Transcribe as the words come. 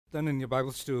Turn in your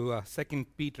Bibles to 2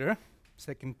 Peter,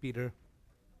 2 Peter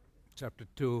chapter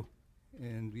 2,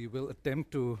 and we will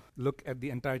attempt to look at the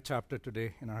entire chapter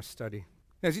today in our study.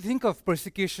 As you think of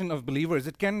persecution of believers,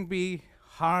 it can be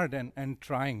hard and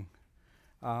trying.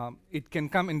 It can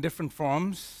come in different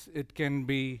forms. It can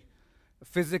be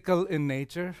physical in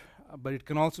nature, but it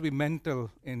can also be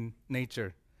mental in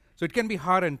nature. So it can be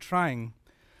hard and trying.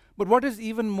 But what is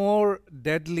even more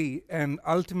deadly and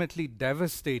ultimately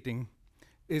devastating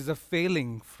is a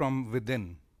failing from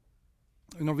within.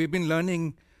 We've been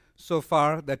learning so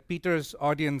far that Peter's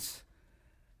audience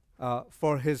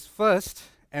for his first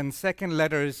and second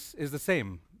letters is the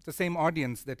same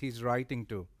audience that he's writing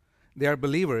to. They are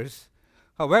believers.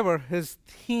 However, his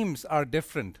themes are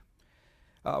different.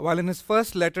 While in his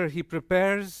first letter, he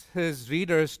prepares his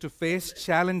readers to face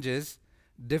challenges,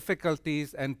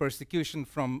 difficulties, and persecution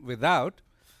from without,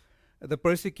 the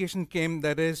persecution came,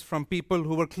 that is, from people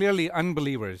who were clearly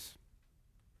unbelievers.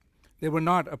 They were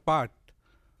not a part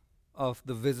of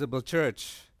the visible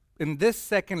church. In this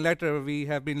second letter, we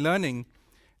have been learning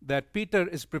that Peter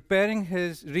is preparing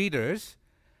his readers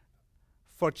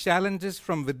for challenges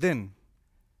from within.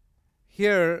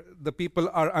 Here, the people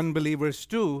are unbelievers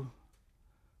too,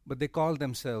 but they call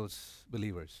themselves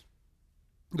believers.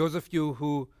 Those of you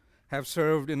who have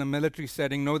served in a military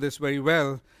setting know this very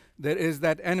well. There is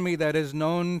that enemy that is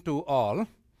known to all,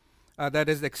 that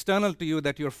is external to you,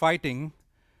 that you're fighting.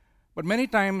 But many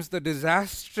times the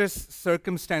disastrous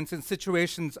circumstances and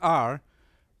situations are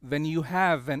when you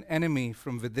have an enemy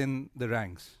from within the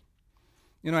ranks.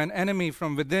 An enemy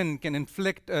from within can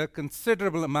inflict a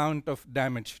considerable amount of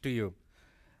damage to you.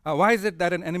 Why is it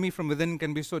that an enemy from within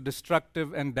can be so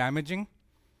destructive and damaging?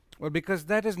 Well, because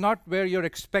that is not where you're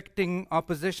expecting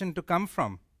opposition to come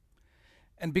from.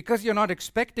 And because you're not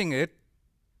expecting it,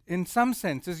 in some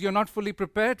senses, you're not fully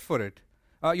prepared for it.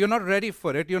 You're not ready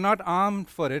for it. You're not armed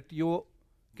for it. You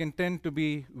can tend to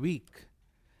be weak.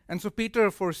 And so Peter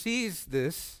foresees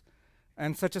this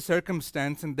and such a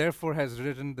circumstance, and therefore has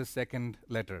written the second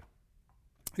letter.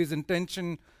 His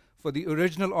intention for the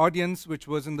original audience, which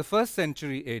was in the 1st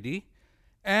century AD,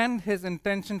 and his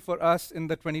intention for us in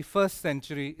the 21st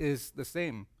century is the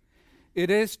same. It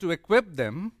is to equip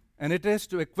them, and it is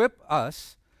to equip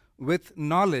us with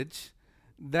knowledge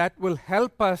that will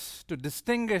help us to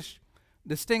distinguish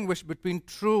between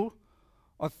true,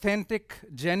 authentic,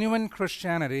 genuine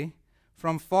Christianity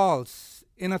from false,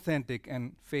 inauthentic,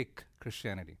 and fake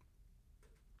Christianity.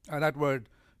 That word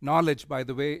knowledge, by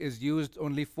the way, is used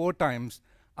only 4 times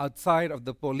outside of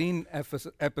the Pauline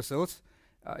epistles,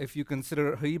 if you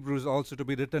consider Hebrews also to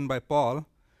be written by Paul.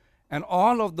 And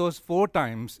all of those 4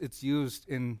 times it's used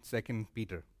in 2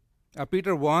 Peter.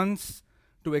 Peter wants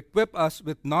to equip us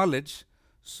with knowledge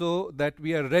so that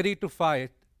we are ready to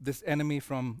fight this enemy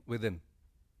from within.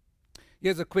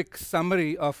 Here's a quick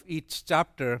summary of each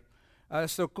chapter.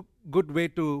 Good way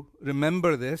to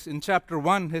remember this. In chapter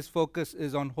 1, his focus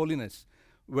is on holiness,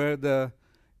 where the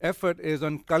effort is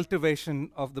on cultivation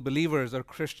of the believer's or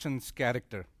Christian's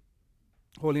character.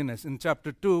 Holiness. In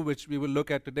chapter 2, which we will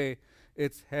look at today,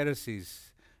 it's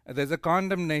heresies. There's a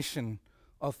condemnation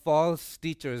of false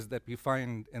teachers that we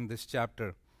find in this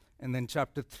chapter. And then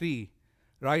chapter 3,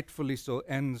 rightfully so,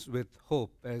 ends with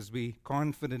hope as we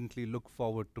confidently look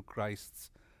forward to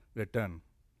Christ's return.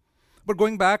 But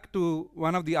going back to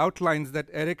one of the outlines that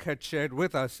Eric had shared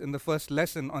with us in the first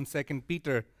lesson on 2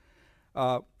 Peter,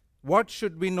 what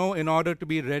should we know in order to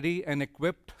be ready and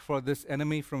equipped for this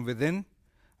enemy from within?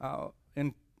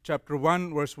 In chapter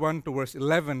 1, verse 1 to verse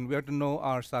 11, we are to know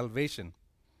our salvation.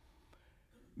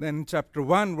 Then chapter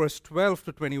 1, verse 12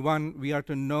 to 21, we are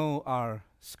to know our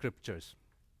scriptures.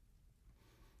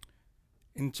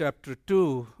 In chapter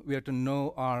 2, we are to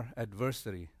know our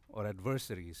adversary or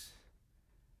adversaries.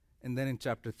 And then in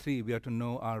chapter 3, we are to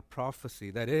know our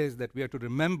prophecy. That is, that we are to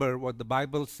remember what the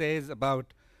Bible says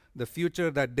about the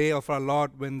future, that day of our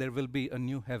Lord, when there will be a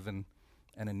new heaven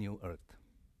and a new earth.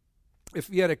 If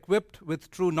we are equipped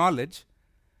with true knowledge,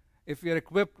 if we are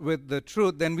equipped with the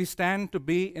truth, then we stand to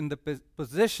be in the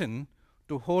position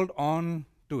to hold on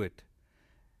to it.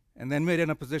 And then we're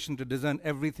in a position to discern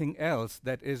everything else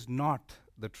that is not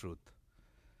the truth.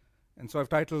 And so I've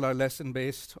titled our lesson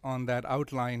based on that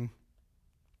outline,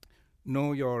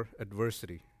 Know Your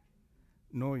Adversary.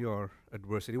 Know your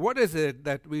adversary. What is it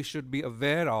that we should be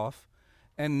aware of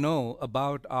and know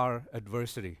about our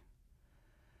adversary?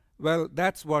 Well,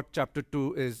 that's what chapter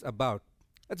 2 is about.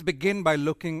 Let's begin by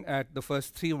looking at the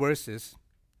first 3 verses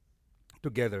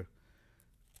together.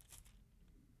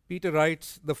 Peter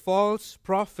writes, "The false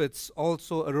prophets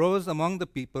also arose among the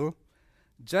people,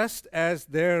 just as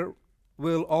there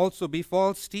will also be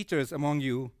false teachers among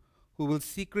you who will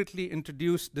secretly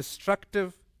introduce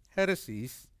destructive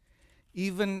heresies,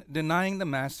 even denying the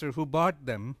master who bought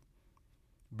them,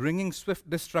 bringing swift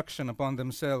destruction upon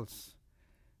themselves.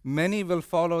 Many will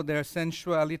follow their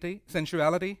sensuality,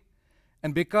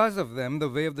 and because of them, the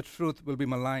way of the truth will be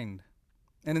maligned.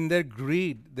 And in their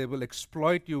greed, they will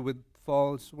exploit you with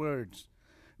false words.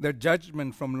 Their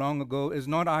judgment from long ago is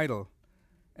not idle,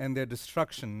 and their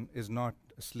destruction is not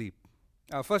asleep.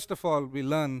 First of all, we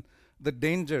learn the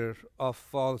danger of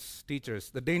false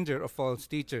teachers. The danger of false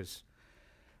teachers.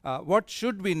 What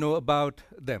should we know about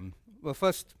them? Well,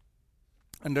 first,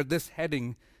 under this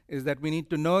heading, is that we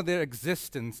need to know their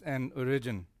existence and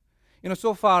origin.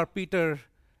 So far, Peter,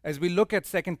 as we look at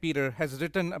 2 Peter, has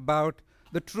written about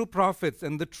the true prophets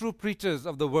and the true preachers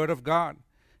of the Word of God.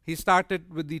 He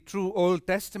started with the true Old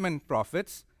Testament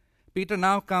prophets. Peter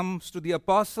now comes to the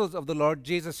apostles of the Lord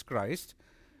Jesus Christ.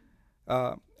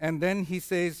 And then he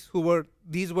says,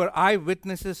 these were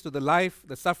eyewitnesses to the life,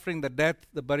 the suffering, the death,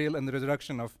 the burial, and the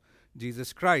resurrection of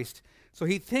Jesus Christ. So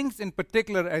he thinks in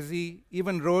particular, as he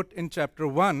even wrote in chapter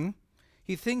 1,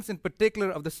 he thinks in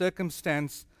particular of the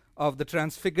circumstance of the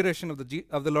transfiguration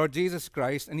of the Lord Jesus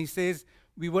Christ, and he says,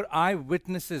 we were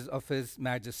eyewitnesses of his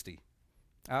majesty.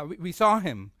 We saw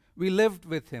him, we lived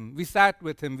with him, we sat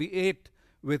with him, we ate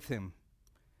with him.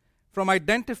 From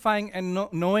identifying and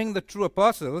knowing the true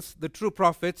apostles, the true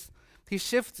prophets, he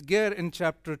shifts gear in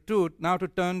chapter 2 now to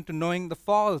turn to knowing the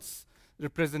false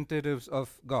representatives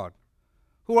of God.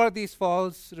 Who are these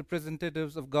false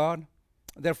representatives of God?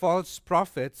 They're false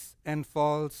prophets and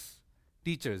false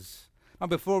teachers. Now,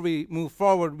 before we move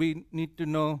forward, we need to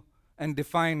know and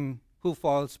define who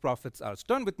false prophets are. So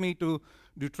turn with me to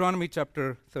Deuteronomy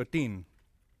chapter 13.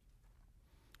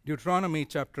 Deuteronomy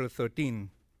chapter 13.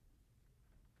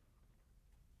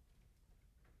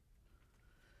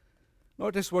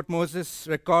 Notice what Moses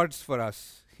records for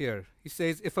us here. He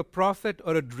says, if a prophet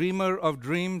or a dreamer of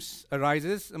dreams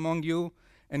arises among you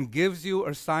and gives you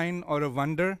a sign or a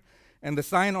wonder, and the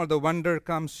sign or the wonder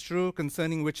comes true,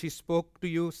 concerning which he spoke to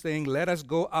you, saying, let us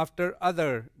go after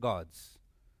other gods.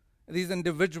 These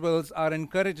individuals are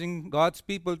encouraging God's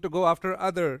people to go after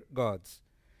other gods.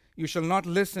 You shall not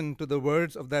listen to the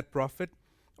words of that prophet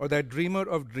or that dreamer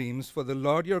of dreams, for the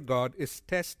Lord your God is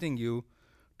testing you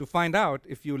to find out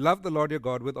if you love the Lord your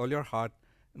God with all your heart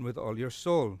and with all your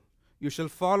soul. You shall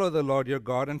follow the Lord your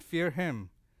God and fear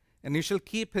him, and you shall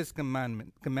keep his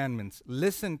commandments,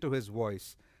 listen to his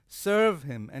voice, serve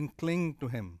him, and cling to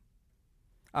him.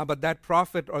 But that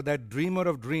prophet or that dreamer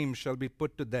of dreams shall be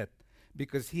put to death,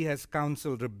 because he has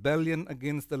counseled rebellion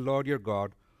against the Lord your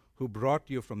God, who brought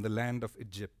you from the land of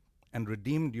Egypt and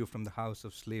redeemed you from the house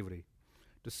of slavery,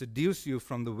 to seduce you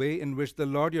from the way in which the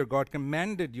Lord your God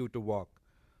commanded you to walk.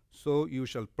 So you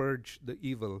shall purge the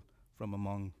evil from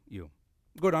among you.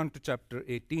 Go down to chapter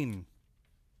 18.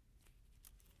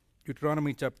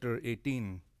 Deuteronomy chapter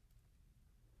 18.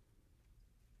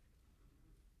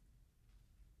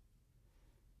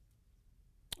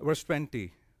 Verse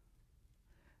 20.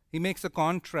 He makes a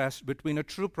contrast between a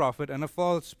true prophet and a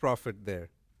false prophet there.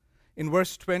 In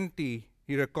verse 20,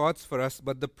 he records for us,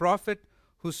 but the prophet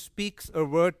who speaks a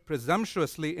word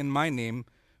presumptuously in my name,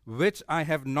 which I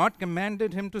have not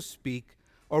commanded him to speak,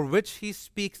 or which he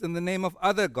speaks in the name of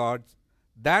other gods,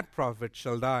 that prophet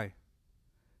shall die.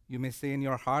 You may say in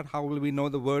your heart, how will we know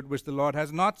the word which the Lord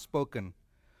has not spoken?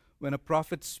 When a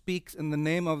prophet speaks in the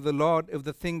name of the Lord, if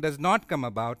the thing does not come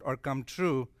about or come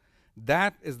true,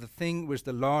 that is the thing which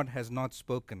the Lord has not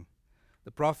spoken.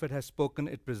 The prophet has spoken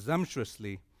it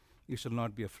presumptuously. You shall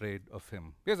not be afraid of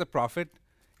him. Here's a prophet.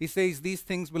 He says these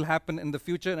things will happen in the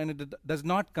future, and it does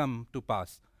not come to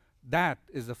pass. That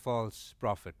is a false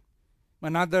prophet.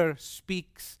 Another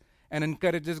speaks and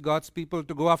encourages God's people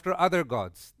to go after other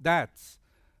gods. That's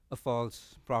a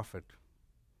false prophet.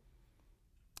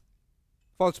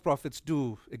 False prophets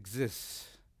do exist.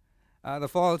 The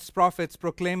false prophets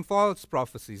proclaim false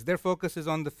prophecies. Their focus is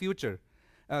on the future.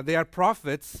 They are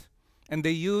prophets, and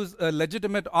they use a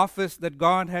legitimate office that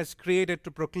God has created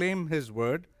to proclaim his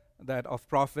word, that of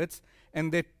prophets,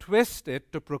 and they twist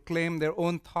it to proclaim their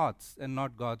own thoughts and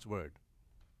not God's word.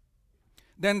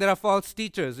 Then there are false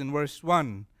teachers in verse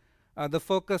 1. The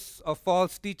focus of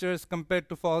false teachers compared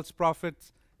to false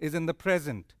prophets is in the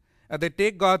present. They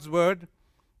take God's word,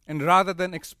 and rather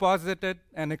than exposit it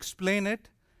and explain it,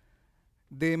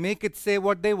 they make it say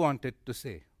what they want it to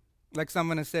say. Like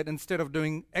someone has said, instead of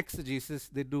doing exegesis,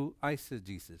 they do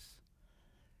eisegesis.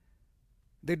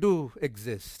 They do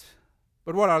exist.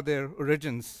 But what are their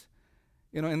origins?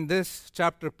 In this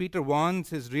chapter, Peter warns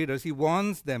his readers, he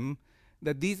warns them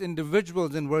that these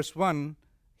individuals in verse 1,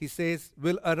 he says,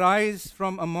 will arise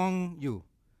from among you.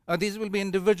 These will be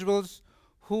individuals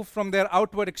who, from their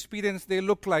outward experience, they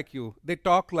look like you, they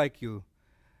talk like you.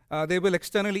 They will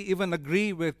externally even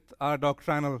agree with our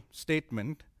doctrinal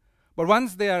statement. But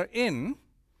once they are in,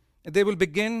 they will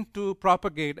begin to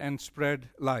propagate and spread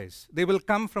lies. They will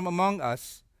come from among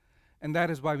us, and that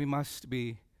is why we must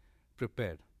be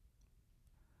prepared.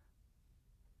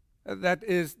 That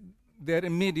is their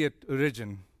immediate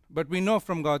origin. But we know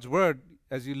from God's word,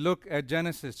 as you look at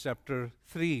Genesis chapter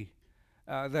 3,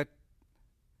 that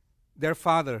their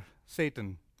father,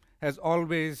 Satan, has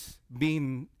always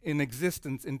been in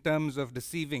existence in terms of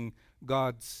deceiving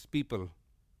God's people.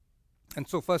 And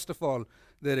so, first of all,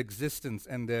 their existence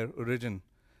and their origin.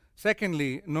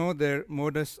 Secondly, know their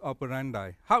modus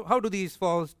operandi. How do these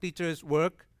false teachers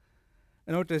work?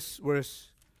 Notice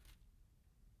verse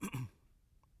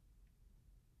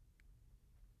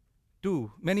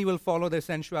 2. Many will follow their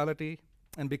sensuality,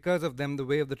 and because of them, the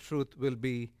way of the truth will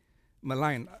be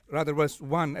maligned. Rather, verse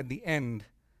 1 at the end.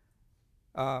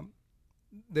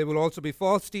 There will also be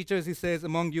false teachers, he says,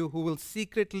 among you who will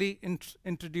secretly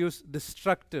introduce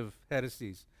destructive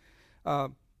heresies.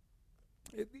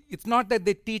 It's not that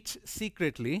they teach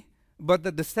secretly, but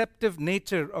the deceptive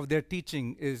nature of their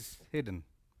teaching is hidden.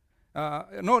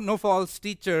 No false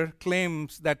teacher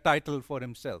claims that title for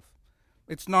himself.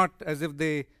 It's not as if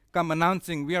they come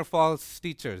announcing, we are false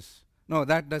teachers. No,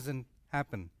 that doesn't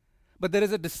happen. But there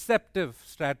is a deceptive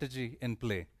strategy in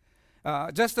play.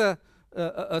 Just a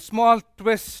small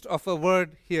twist of a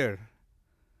word here.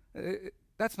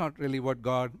 That's not really what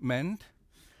God meant.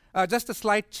 Just a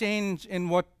slight change in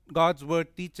what God's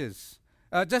word teaches.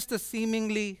 Just a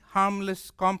seemingly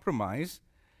harmless compromise.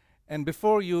 And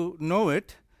before you know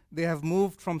it, they have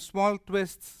moved from small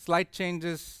twists, slight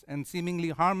changes, and seemingly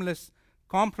harmless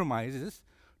compromises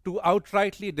to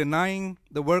outrightly denying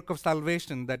the work of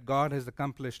salvation that God has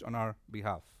accomplished on our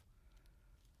behalf.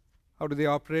 How do they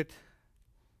operate?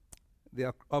 They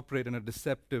operate in a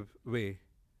deceptive way.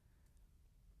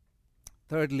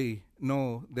 Thirdly,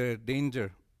 know their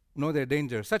danger. Know their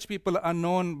danger. Such people are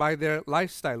known by their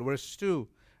lifestyle. Verse 2,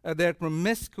 their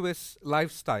promiscuous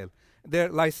lifestyle, their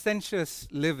licentious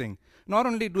living. Not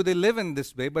only do they live in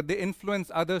this way, but they influence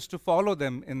others to follow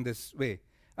them in this way.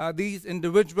 These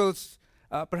individuals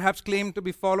perhaps claim to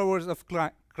be followers of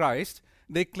Christ.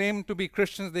 They claim to be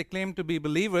Christians. They claim to be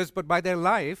believers. But by their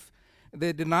life,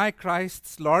 they deny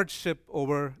Christ's lordship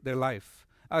over their life.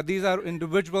 These are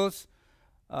individuals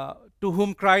to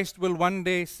whom Christ will one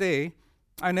day say,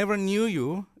 I never knew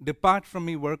you. Depart from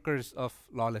me, workers of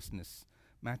lawlessness.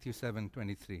 Matthew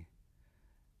 7:23.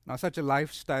 Now, such a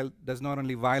lifestyle does not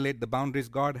only violate the boundaries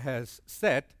God has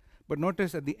set, but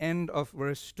notice at the end of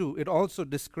verse 2, it also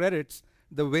discredits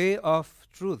the way of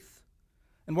truth.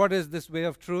 And what is this way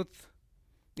of truth?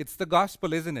 It's the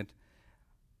gospel, isn't it?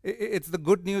 It's the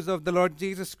good news of the Lord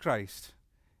Jesus Christ.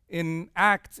 In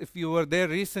Acts, if you were there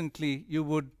recently, you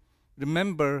would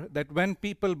remember that when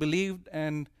people believed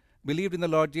in the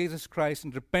Lord Jesus Christ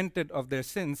and repented of their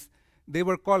sins, they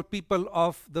were called people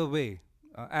of the way.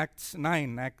 Acts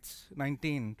 9, Acts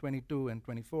 19, 22, and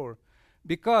 24.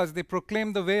 Because they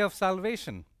proclaimed the way of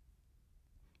salvation.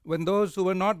 When those who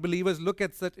were not believers look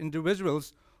at such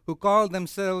individuals who call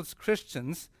themselves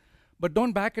Christians, but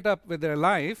don't back it up with their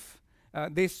life,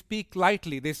 they speak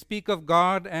lightly. They speak of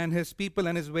God and his people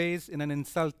and his ways in an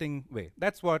insulting way.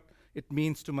 That's what it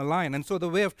means to malign. And so the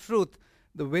way of truth,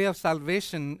 the way of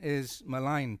salvation is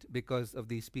maligned because of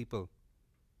these people.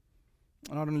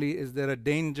 Not only is there a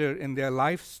danger in their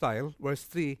lifestyle, verse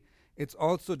 3, it's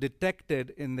also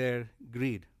detected in their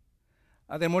greed.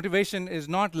 Their motivation is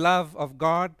not love of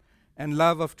God and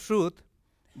love of truth,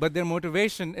 but their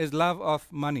motivation is love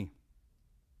of money.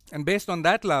 And based on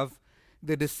that love,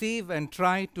 they deceive and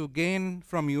try to gain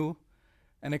from you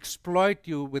and exploit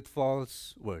you with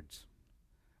false words.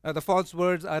 The false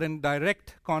words are in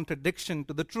direct contradiction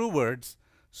to the true words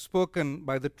spoken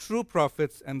by the true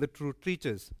prophets and the true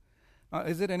teachers.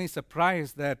 Is it any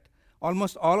surprise that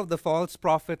almost all of the false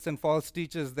prophets and false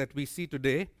teachers that we see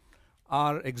today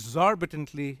are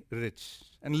exorbitantly rich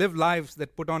and live lives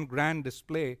that put on grand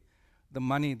display the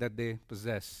money that they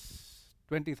possess?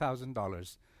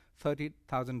 $20,000,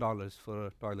 $30,000 for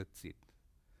a toilet seat.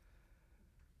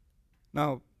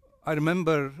 Now, I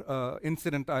remember an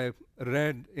incident I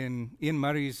read in Ian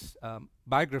Murray's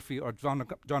biography, or John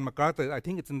MacArthur. I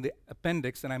think it's in the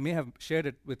appendix, and I may have shared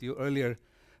it with you earlier.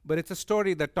 But it's a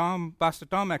story that Pastor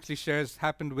Tom actually shares,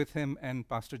 happened with him and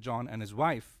Pastor John and his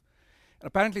wife. And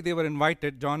apparently they were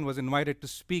invited. John was invited to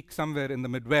speak somewhere in the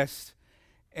Midwest.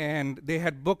 And they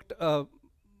had booked a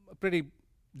pretty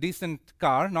decent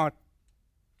car, not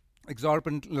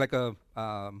exorbitant, like a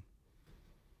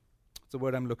It's the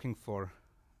word I'm looking for.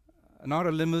 Not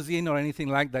a limousine or anything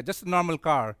like that, just a normal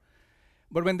car.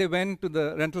 But when they went to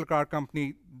the rental car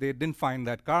company, they didn't find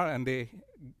that car, and they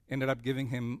ended up giving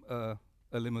him a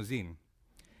limousine.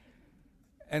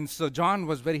 And so John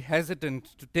was very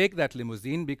hesitant to take that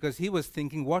limousine because he was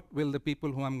thinking, what will the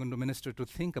people who I'm going to minister to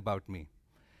think about me?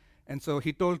 And so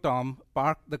he told Tom,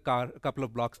 park the car a couple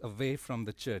of blocks away from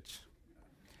the church.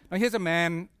 Now here's a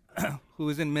man who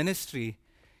is in ministry.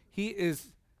 He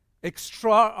is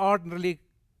extraordinarily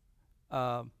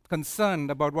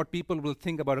concerned about what people will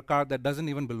think about a car that doesn't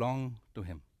even belong to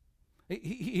him.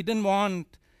 He didn't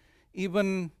want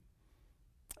even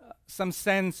some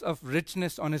sense of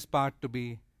richness on his part to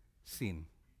be seen.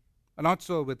 Not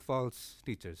so with false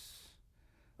teachers.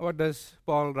 What does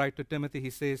Paul write to Timothy?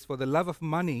 He says, "For the love of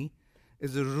money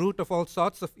is the root of all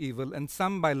sorts of evil, and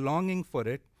some by longing for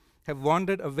it have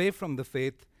wandered away from the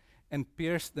faith and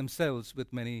pierced themselves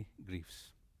with many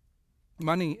griefs."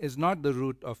 Money is not the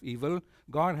root of evil.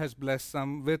 God has blessed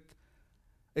some with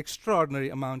extraordinary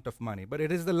amount of money, but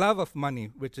it is the love of money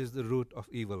which is the root of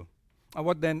evil.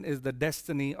 What then is the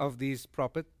destiny of these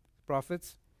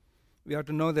prophets? We have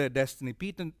to know their destiny.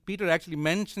 Peter actually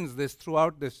mentions this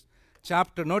throughout this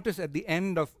chapter. Notice at the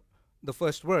end of the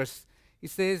first verse, he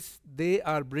says they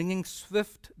are bringing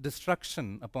swift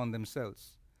destruction upon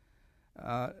themselves.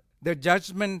 Their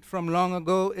judgment from long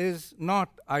ago is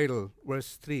not idle,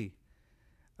 verse 3.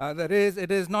 That is,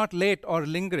 it is not late or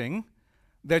lingering.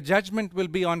 Their judgment will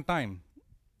be on time.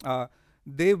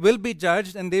 They will be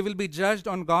judged, and they will be judged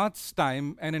on God's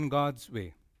time and in God's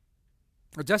way.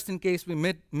 Just in case we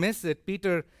miss it,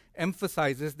 Peter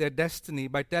emphasizes their destiny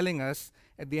by telling us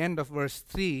at the end of verse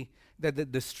 3 that the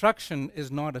destruction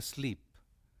is not asleep.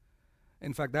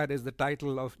 In fact, that is the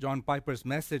title of John Piper's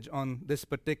message on this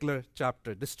particular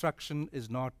chapter. Destruction is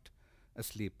not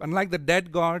asleep. Unlike the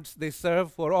dead gods they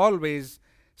serve for always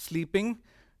sleeping,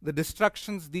 the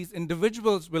destructions these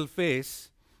individuals will face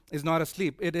is not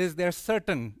asleep. It is their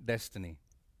certain destiny.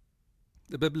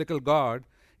 The biblical God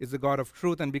is the God of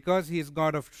truth, and because he is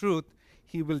God of truth,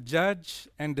 he will judge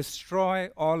and destroy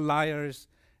all liars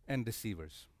and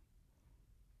deceivers.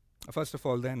 First of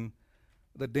all, then,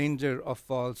 the danger of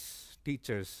false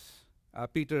teachers.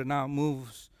 Peter now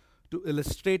moves to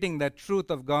illustrating that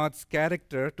truth of God's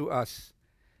character to us.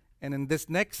 And in this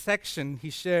next section,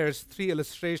 he shares 3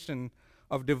 illustrations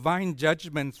of divine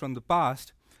judgments from the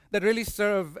past that really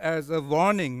serve as a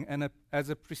warning and as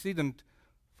a precedent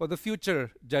for the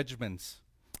future judgments.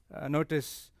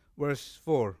 Notice verse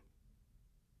 4.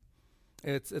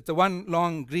 It's a one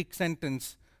long Greek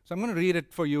sentence, so I'm going to read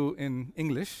it for you in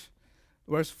English.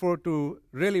 Verse 4 to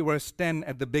really verse 10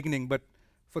 at the beginning, but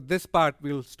for this part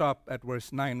we'll stop at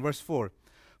verse 9. Verse 4.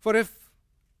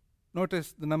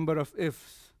 Notice the number of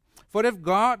ifs. For if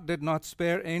God did not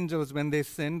spare angels when they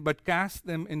sinned, but cast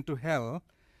them into hell,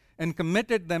 and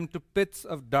committed them to pits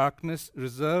of darkness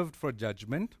reserved for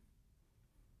judgment,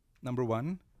 number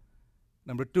 1.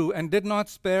 Number 2, and did not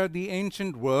spare the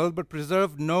ancient world, but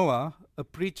preserved Noah, a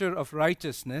preacher of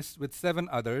righteousness, with 7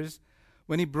 others,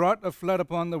 when he brought a flood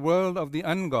upon the world of the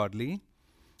ungodly.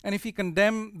 And if he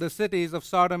condemned the cities of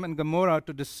Sodom and Gomorrah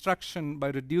to destruction by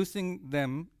reducing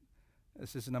them,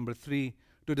 this is number 3,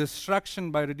 to destruction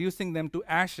by reducing them to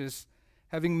ashes,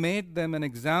 having made them an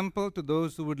example to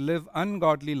those who would live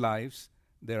ungodly lives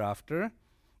thereafter.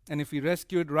 And if he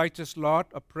rescued righteous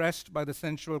Lot, oppressed by the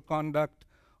sensual conduct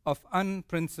of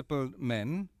unprincipled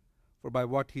men, for by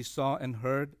what he saw and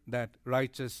heard, that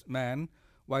righteous man,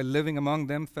 while living among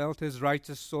them, felt his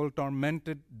righteous soul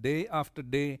tormented day after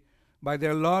day by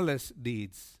their lawless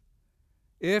deeds.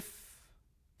 If,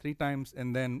 3 times,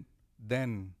 and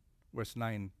then, verse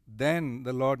 9, then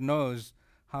the Lord knows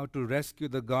how to rescue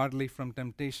the godly from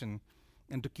temptation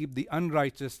and to keep the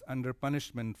unrighteous under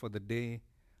punishment for the day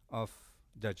of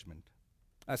judgment.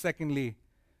 Secondly,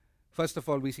 first of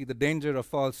all, we see the danger of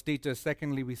false teachers.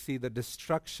 Secondly, we see the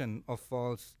destruction of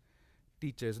false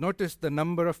teachers. Notice the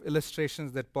number of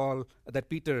illustrations that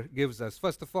Peter gives us.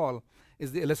 First of all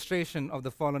is the illustration of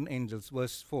the fallen angels,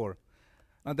 verse 4.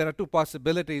 Now, there are 2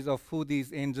 possibilities of who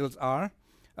these angels are.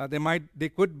 They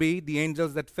could be the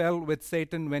angels that fell with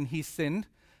Satan when he sinned.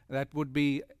 That would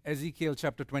be Ezekiel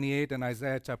chapter 28 and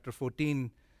Isaiah chapter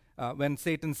 14, when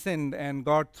Satan sinned and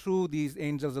God threw these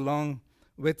angels along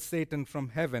with Satan from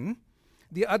heaven.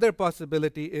 The other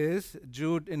possibility is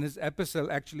Jude in his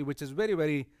epistle, actually, which is very,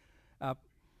 very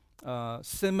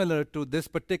similar to this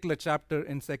particular chapter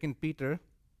in 2 Peter,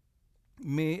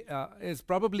 is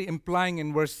probably implying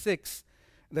in verse 6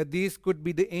 that these could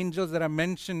be the angels that are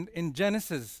mentioned in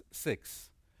Genesis 6.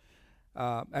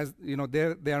 As you know,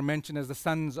 they are mentioned as the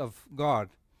sons of God.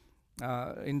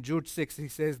 In Jude 6, he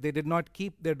says, they did not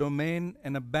keep their domain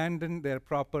and abandoned their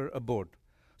proper abode.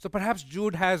 So perhaps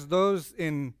Jude has those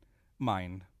in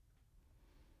mind.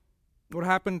 What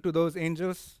happened to those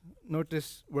angels?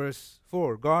 Notice verse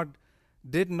 4. God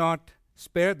did not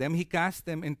spare them. He cast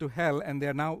them into hell, and they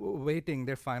are now awaiting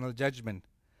their final judgment.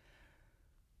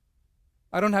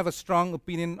 I don't have a strong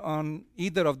opinion on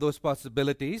either of those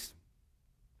possibilities.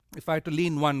 If I had to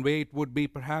lean one way, it would be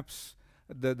perhaps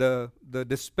the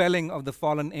dispelling of the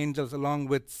fallen angels along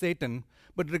with Satan.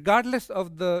 But regardless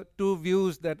of the two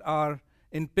views that are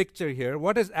in picture here,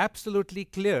 what is absolutely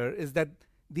clear is that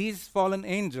these fallen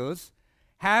angels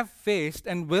have faced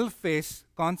and will face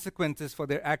consequences for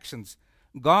their actions.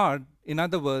 God, in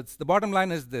other words, the bottom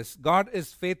line is this: God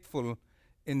is faithful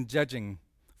in judging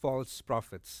false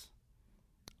prophets,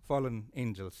 fallen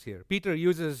angels here. Peter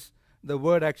uses the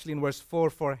word actually in verse 4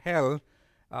 for hell.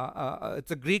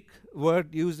 It's a Greek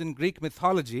word used in Greek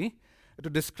mythology to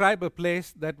describe a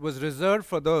place that was reserved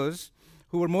for those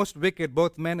who were most wicked,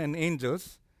 both men and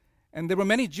angels. And there were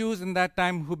many Jews in that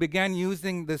time who began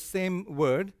using the same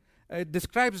word. It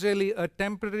describes really a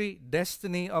temporary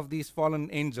destiny of these fallen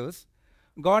angels.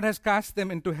 God has cast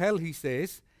them into hell, he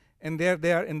says, and there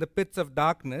they are in the pits of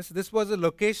darkness. This was a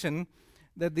location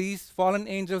that these fallen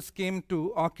angels came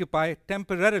to occupy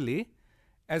temporarily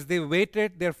as they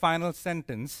waited their final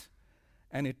sentence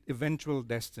and eventual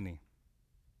destiny.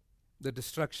 The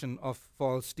destruction of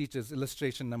false teachers,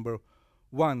 illustration number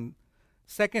 1.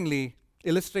 Secondly,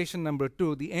 illustration number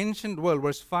 2, the ancient world,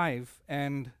 verse 5,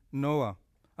 and Noah.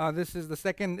 This is the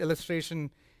second illustration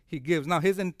he gives. Now,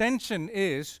 his intention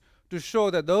is to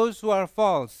show that those who are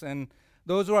false and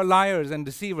those who are liars and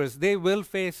deceivers, they will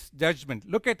face judgment.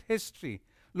 Look at history.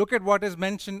 Look at what is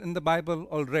mentioned in the Bible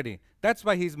already. That's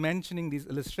why he's mentioning these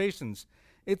illustrations.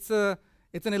 It's an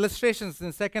illustration, it's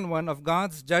the second one, of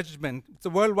God's judgment. It's a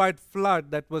worldwide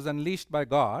flood that was unleashed by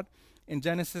God in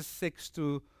Genesis 6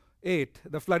 to 8.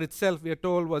 The flood itself, we are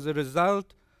told, was a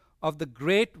result of the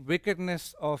great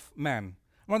wickedness of man.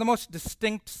 One of the most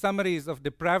distinct summaries of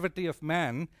depravity of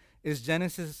man is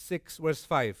Genesis 6, verse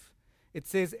 5. It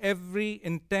says, every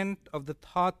intent of the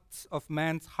thoughts of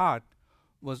man's heart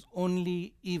was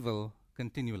only evil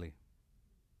continually.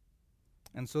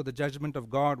 And so the judgment of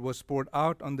God was poured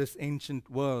out on this ancient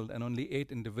world, and only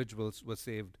 8 individuals were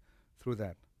saved through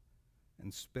that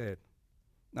and spared.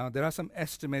 Now, there are some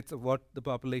estimates of what the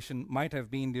population might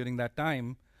have been during that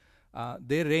time.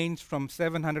 They range from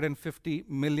 750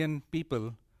 million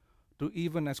people to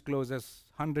even as close as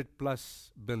 100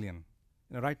 plus billion.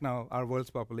 Right now, our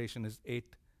world's population is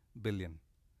 8 billion.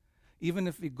 Even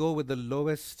if we go with the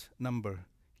lowest number,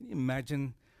 can you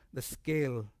imagine the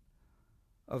scale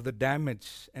of the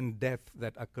damage and death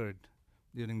that occurred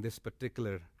during this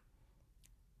particular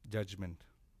judgment?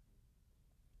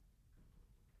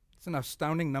 It's an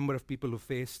astounding number of people who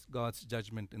faced God's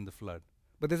judgment in the flood.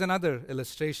 But there's another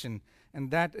illustration,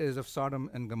 and that is of Sodom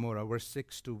and Gomorrah, verse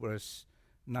 6 to verse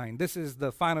 9. This is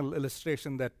the final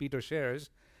illustration that Peter shares.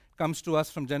 It comes to us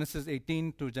from Genesis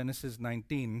 18 to Genesis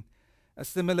 19. A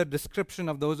similar description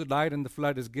of those who died in the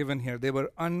flood is given here. They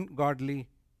were ungodly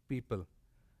people.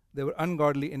 They were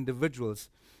ungodly individuals.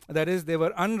 That is, they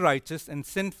were unrighteous and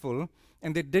sinful,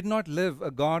 and they did not live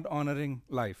a God-honoring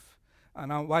life.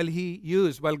 Now,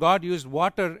 while God used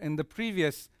water in the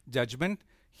previous judgment,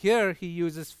 here he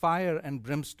uses fire and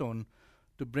brimstone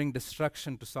to bring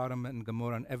destruction to Sodom and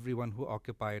Gomorrah and everyone who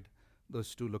occupied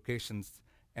those 2 locations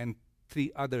and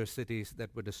 3 other cities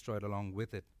that were destroyed along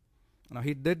with it. Now,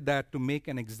 he did that to make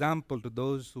an example to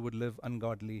those who would live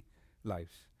ungodly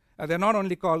lives. They're not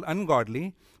only called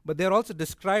ungodly, but they're also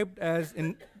described as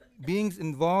beings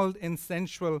involved in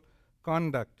sensual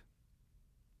conduct.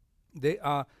 They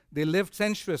lived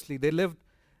sensuously.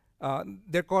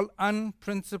 They're called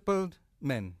unprincipled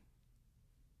men.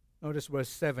 Notice verse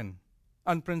 7.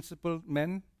 Unprincipled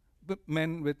men,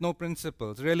 men with no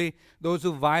principles. Really, those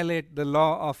who violate the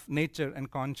law of nature and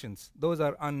conscience. Those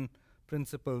are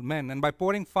unprincipled men. And by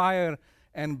pouring fire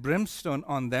and brimstone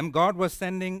on them, God was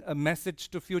sending a message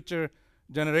to future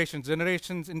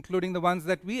generations including the ones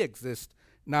that we exist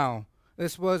now.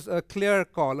 This was a clear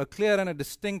call, a clear and a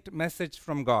distinct message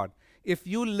from God. If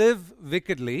you live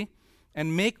wickedly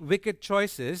and make wicked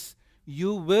choices,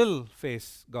 you will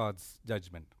face God's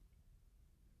judgment.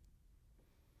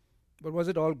 But was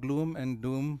it all gloom and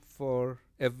doom for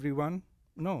everyone?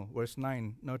 No. Verse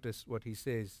 9, notice what he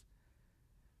says.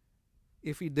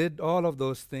 If he did all of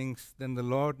those things, then the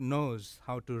Lord knows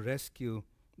how to rescue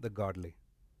the godly.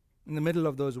 In the middle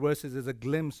of those verses is a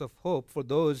glimpse of hope for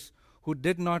those who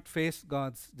did not face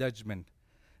God's judgment.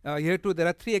 Here too, there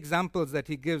are 3 examples that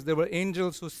he gives. There were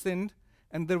angels who sinned,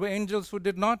 and there were angels who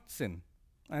did not sin.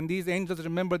 And these angels,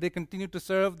 remember, they continued to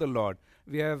serve the Lord.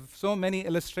 We have so many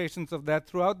illustrations of that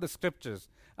throughout the scriptures.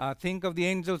 Think of the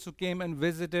angels who came and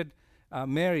visited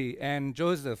Mary and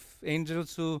Joseph,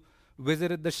 angels who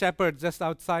visited the shepherds just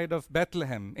outside of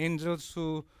Bethlehem, angels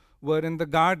who were in the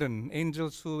garden,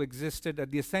 angels who existed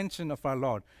at the ascension of our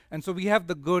Lord. And so we have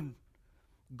the good,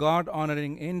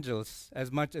 God-honoring angels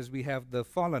as much as we have the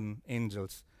fallen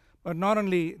angels. But not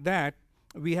only that,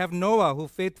 we have Noah, who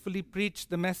faithfully preached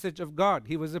the message of God.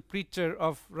 He was a preacher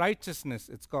of righteousness,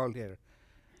 it's called here.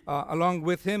 Along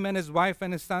with him and his wife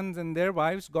and his sons and their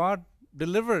wives, God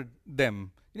delivered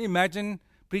them. Can you imagine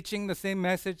preaching the same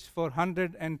message for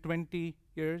 120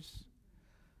 years?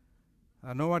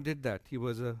 Noah did that. He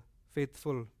was a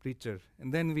faithful preacher.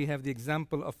 And then we have the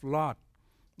example of Lot,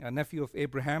 a nephew of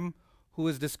Abraham, who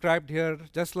is described here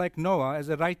just like Noah as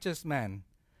a righteous man.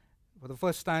 For the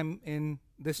first time in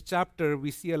this chapter,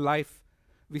 we see the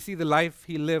life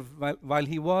he lived while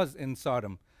he was in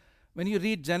Sodom. When you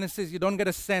read Genesis, you don't get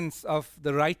a sense of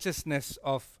the righteousness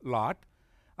of Lot.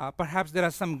 Perhaps there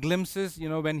are some glimpses,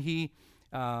 when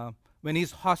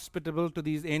he's hospitable to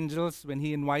these angels, when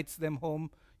he invites them home,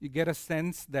 you get a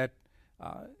sense that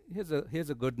here's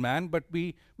a good man, but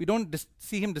we don't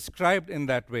see him described in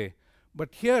that way.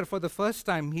 But here, for the first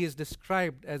time, he is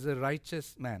described as a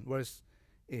righteous man. Verse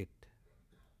 8.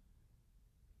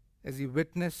 As he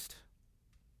witnessed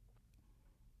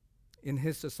in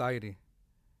his society,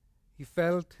 he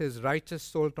felt his righteous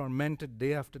soul tormented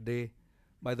day after day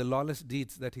by the lawless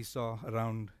deeds that he saw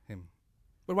around him.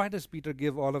 But why does Peter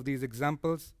give all of these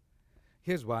examples?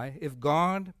 Here's why. If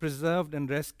God preserved and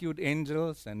rescued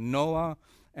angels and Noah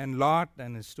and Lot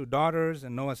and his two daughters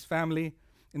and Noah's family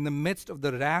in the midst of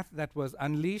the wrath that was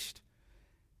unleashed,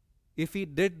 if he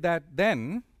did that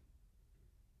then,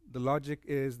 the logic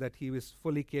is that he is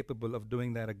fully capable of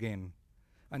doing that again.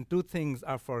 And two things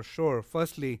are for sure.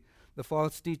 Firstly, the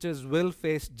false teachers will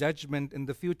face judgment in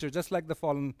the future, just like the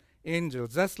fallen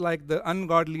angels, just like the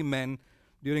ungodly men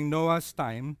during Noah's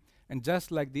time, and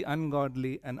just like the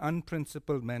ungodly and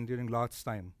unprincipled men during Lot's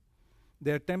time.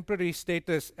 Their temporary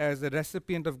status as a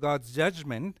recipient of God's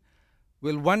judgment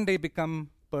will one day become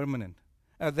permanent.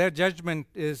 Their judgment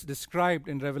is described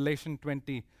in Revelation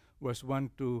 20, verse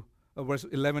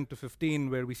 11 to 15,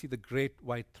 where we see the great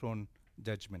white throne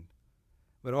judgment,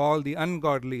 where all the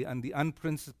ungodly and the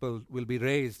unprincipled will be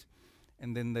raised,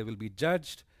 and then they will be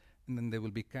judged, and then they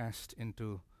will be cast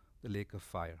into the lake of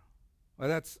fire.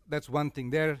 Well, that's one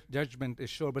thing. Their judgment is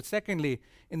sure. But secondly,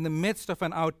 in the midst of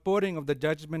an outpouring of the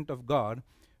judgment of God,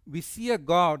 we see a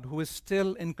God who is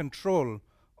still in control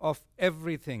of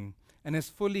everything and is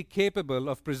fully capable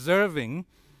of preserving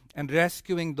and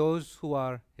rescuing those who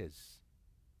are his.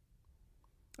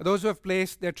 Those who have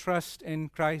placed their trust in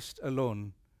Christ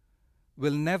alone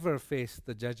will never face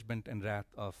the judgment and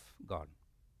wrath of God.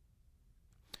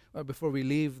 Before we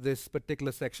leave this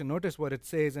particular section, notice what it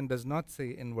says and does not say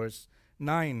in verse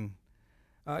 9.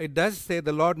 It does say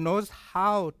the Lord knows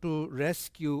how to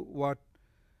rescue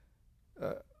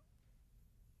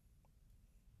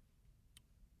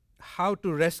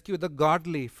the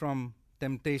godly from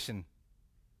temptation.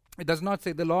 It does not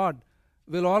say the Lord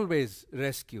will always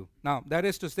rescue. Now, that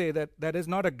is to say that is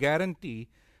not a guarantee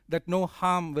that no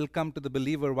harm will come to the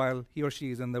believer while he or she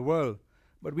is in the world.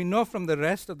 But we know from the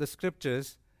rest of the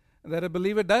scriptures that a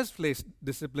believer does face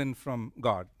discipline from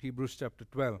God, Hebrews chapter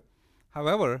 12.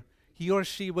 However, he or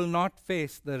she will not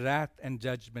face the wrath and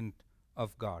judgment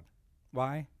of God.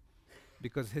 Why?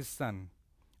 Because his Son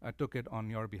took it on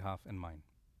your behalf and mine.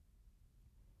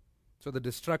 So the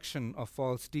destruction of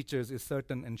false teachers is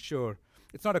certain and sure.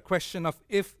 It's not a question of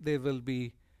if they will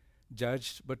be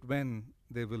judged, but when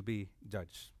they will be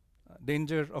judged.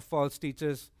 Danger of false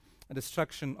teachers, a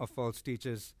destruction of false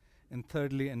teachers, and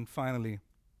thirdly and finally,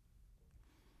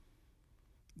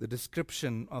 the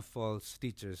description of false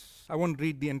teachers. I won't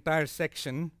read the entire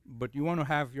section, but you want to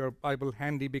have your Bible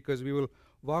handy because we will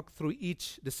walk through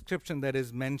each description that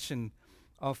is mentioned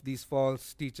of these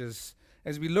false teachers.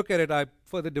 As we look at it, I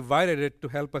further divided it to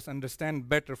help us understand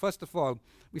better. First of all,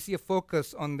 we see a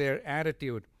focus on their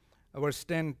attitude, verse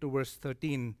 10 to verse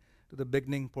 13, to the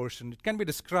beginning portion. It can be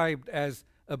described as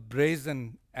a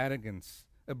brazen arrogance,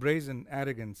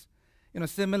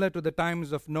 similar to the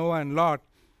times of Noah and Lot.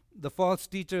 The false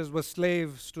teachers were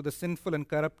slaves to the sinful and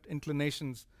corrupt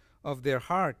inclinations of their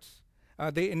hearts.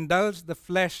 They indulged the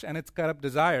flesh and its corrupt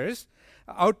desires.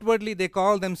 Outwardly, they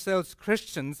called themselves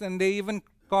Christians, and they even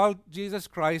called Jesus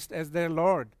Christ as their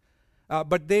Lord.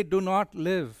 But they do not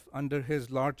live under his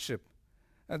lordship.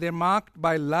 They're marked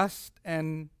by lust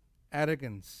and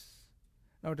arrogance.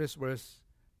 Notice verse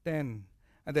 10.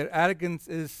 And their arrogance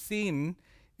is seen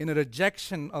in a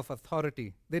rejection of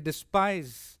authority. They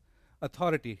despise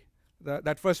authority.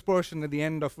 That first portion at the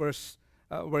end of verse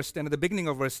 10, at the beginning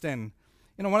of verse 10.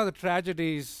 One of the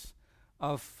tragedies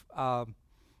of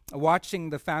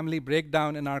watching the family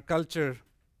breakdown in our culture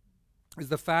is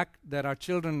the fact that our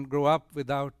children grow up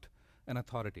without an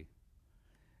authority.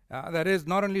 That is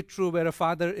not only true where a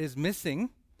father is missing,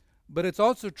 but it's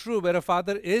also true where a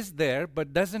father is there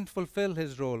but doesn't fulfill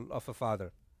his role of a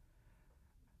father.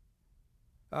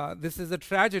 This is a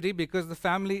tragedy because the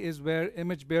family is where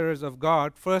image bearers of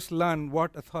God first learn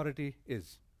what authority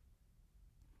is.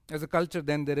 As a culture,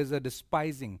 then, there is a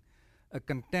despising, a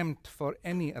contempt for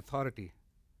any authority.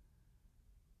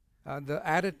 The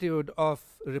attitude of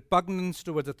repugnance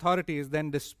towards authority is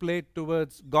then displayed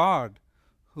towards God,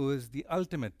 who is the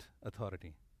ultimate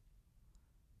authority.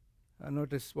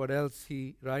 Notice what else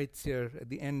he writes here at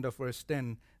the end of verse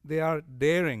 10. They are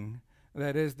daring,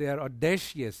 that is, they are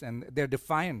audacious and they are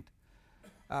defiant.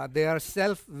 They are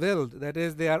self-willed, that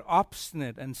is, they are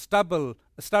obstinate and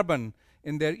stubborn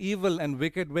in their evil and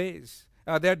wicked ways.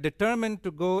 They are determined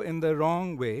to go in the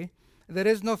wrong way. There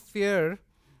is no fear,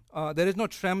 there is no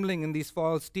trembling in these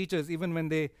false teachers, even when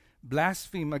they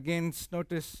blaspheme against,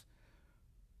 notice,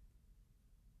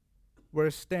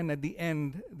 verse 10 at the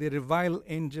end, they revile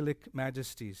angelic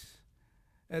majesties.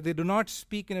 They do not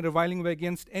speak in a reviling way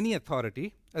against any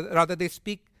authority. Rather, they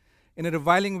speak in a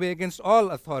reviling way against all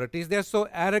authorities. They are so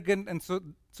arrogant and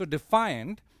so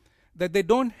defiant that they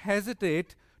don't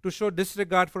hesitate to show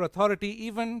disregard for authority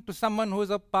even to someone who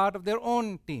is a part of their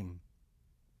own team.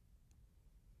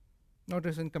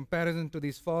 Notice in comparison to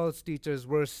these false teachers,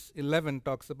 verse 11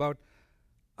 talks about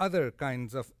other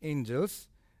kinds of angels.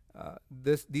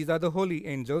 These are the holy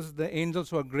angels, the angels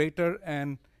who are greater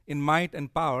and in might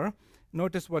and power.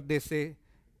 Notice what they say.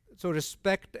 So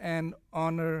respect and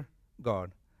honor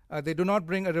God. They do not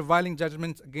bring a reviling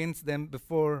judgment against them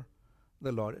before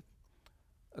the Lord.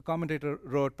 A commentator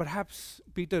wrote, perhaps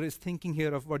Peter is thinking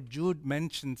here of what Jude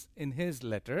mentions in his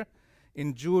letter.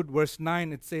 In Jude verse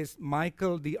 9 it says,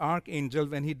 Michael the archangel,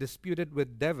 when he disputed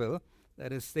with devil,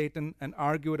 that is Satan, and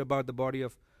argued about the body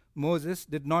of Moses,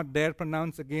 did not dare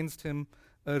pronounce against him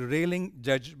a railing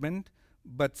judgment,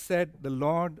 but said, the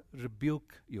Lord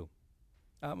rebuke you.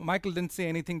 Michael didn't say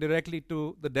anything directly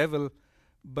to the devil,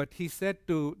 but he said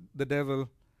to the devil,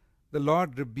 the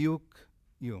Lord rebuke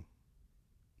you.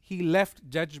 He left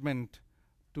judgment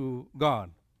to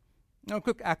God. Now, a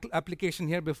quick application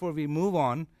here before we move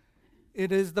on.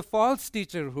 It is the false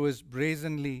teacher who is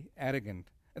brazenly arrogant.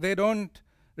 They don't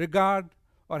regard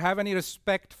or have any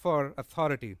respect for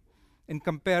authority in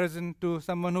comparison to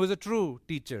someone who is a true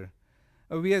teacher.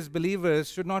 We as believers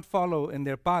should not follow in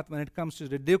their path when it comes to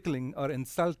ridiculing or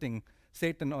insulting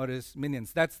Satan or his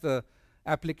minions. That's the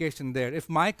application there. If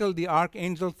Michael the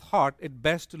archangel thought it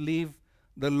best to leave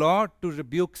the Lord to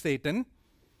rebuke Satan,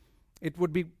 it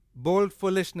would be bold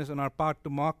foolishness on our part to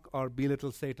mock or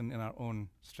belittle Satan in our own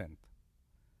strength.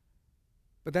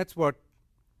 But that's what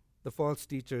the false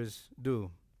teachers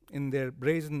do. In their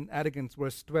brazen arrogance,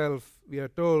 verse 12, we are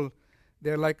told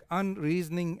they're like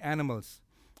unreasoning animals.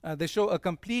 They show a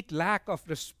complete lack of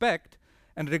respect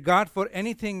and regard for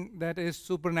anything that is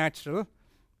supernatural,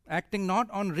 acting not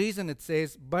on reason, it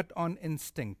says, but on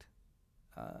instinct.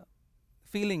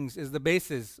 Feelings is the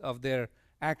basis of their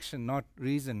action, not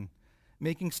reason.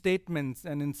 Making statements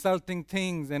and insulting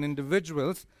things and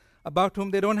individuals about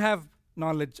whom they don't have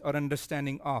knowledge or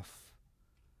understanding of.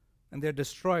 And they're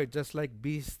destroyed just like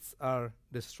beasts are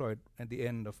destroyed at the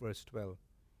end of verse 12.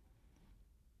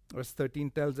 Verse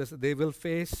 13 tells us they will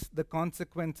face the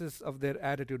consequences of their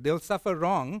attitude. They'll suffer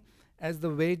wrong as the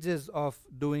wages of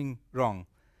doing wrong.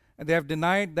 And they have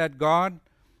denied that God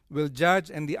will judge,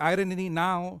 and the irony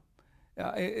now,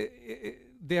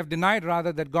 they have denied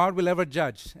rather that God will ever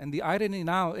judge. And the irony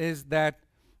now is that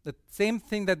the same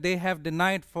thing that they have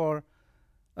denied for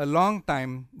a long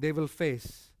time, they will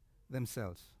face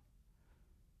themselves.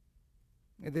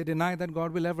 They deny that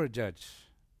God will ever judge,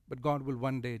 but God will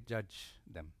one day judge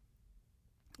them.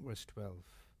 Verse 12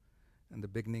 and the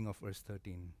beginning of verse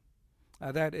 13.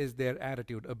 That is their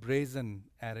attitude, a brazen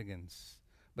arrogance.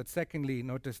 But secondly,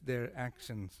 notice their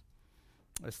actions.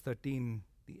 Verse 13,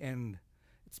 the end.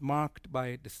 It's marked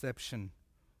by deception.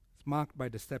 It's marked by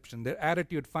deception. Their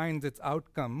attitude finds its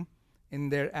outcome in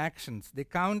their actions. They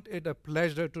count it a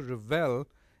pleasure to revel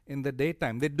in the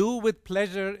daytime. They do with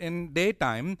pleasure in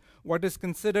daytime what is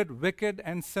considered wicked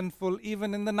and sinful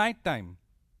even in the nighttime.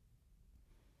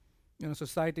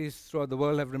 Societies throughout the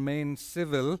world have remained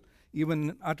civil, even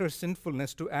in utter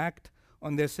sinfulness, to act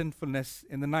on their sinfulness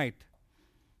in the night.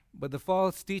 But the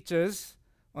false teachers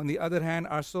on the other hand,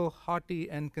 are so haughty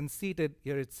and conceited,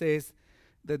 here it says,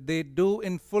 that they do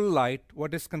in full light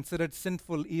what is considered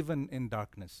sinful even in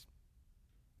darkness.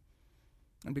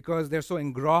 And because they're so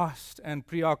engrossed and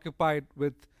preoccupied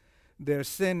with their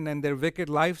sin and their wicked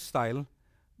lifestyle,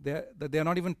 that they're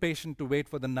not even patient to wait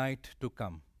for the night to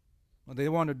come. They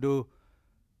want to do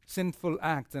sinful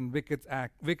acts and wicked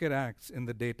acts in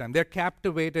the daytime. They're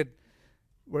captivated,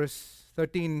 verse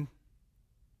 13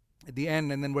 at the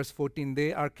end, and then verse 14,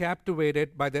 they are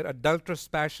captivated by their adulterous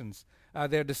passions.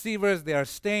 They are deceivers, they are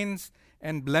stains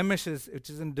and blemishes, which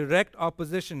is in direct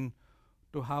opposition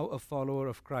to how a follower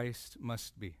of Christ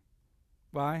must be.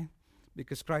 Why?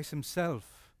 Because Christ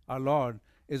himself, our Lord,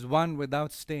 is one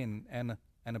without stain and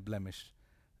a blemish.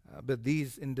 But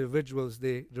these individuals,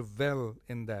 they revel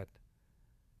in that.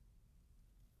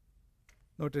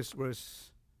 Notice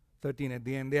verse 13 at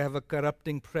the end. They have a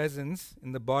corrupting presence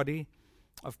in the body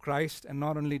of Christ, and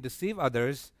not only deceive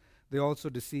others, they also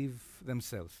deceive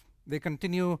themselves. They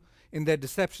continue in their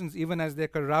deceptions even as they're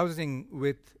carousing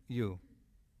with you.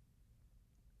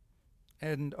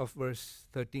 End of verse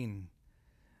 13.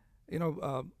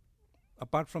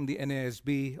 Apart from the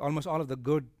NASB, almost all of the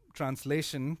good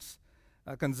translations,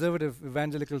 conservative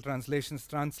evangelical translations,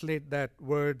 translate that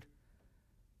word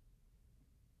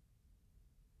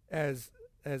as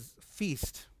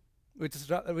feast, which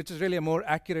is really a more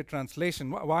accurate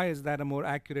translation. Why is that a more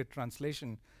accurate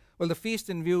translation? Well, the feast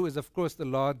in view is, of course, the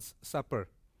Lord's Supper.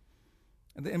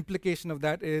 And the implication of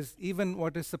that is even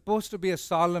what is supposed to be a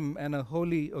solemn and a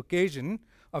holy occasion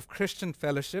of Christian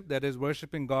fellowship, that is,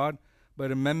 worshiping God by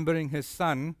remembering his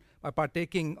Son, by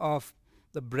partaking of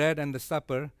the bread and the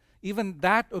supper, even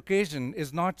that occasion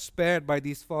is not spared by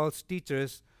these false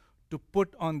teachers to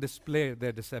put on display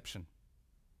their deception.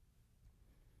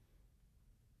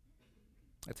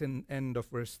 That's in end of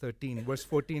verse 13. Verse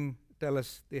 14 tells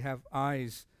us they have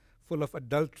eyes full of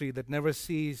adultery that never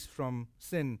cease from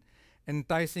sin,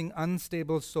 enticing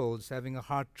unstable souls, having a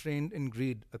heart trained in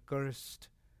greed, accursed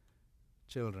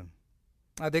children.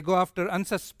 They go after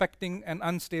unsuspecting and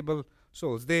unstable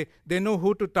souls. They know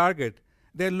who to target.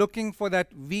 They're looking for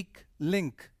that weak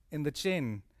link in the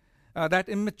chain, that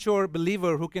immature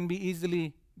believer who can be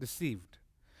easily deceived.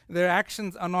 Their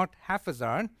actions are not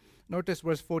haphazard. Notice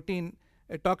verse 14,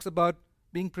 it talks about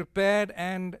being prepared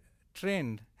and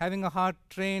trained, having a heart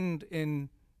trained in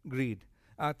greed,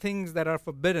 things that are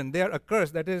forbidden. They are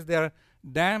accursed, that is, they are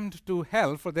damned to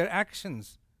hell for their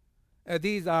actions.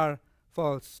 These are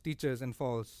false teachers and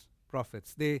false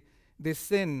prophets. They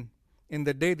sin in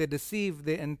the day, they deceive,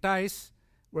 they entice,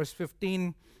 verse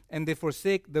 15, and they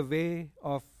forsake the way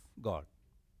of God.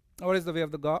 What is the way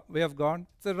of way of God?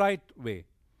 It's the right way.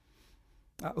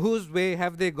 Whose way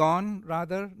have they gone,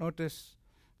 rather? Notice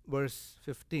verse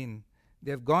 15.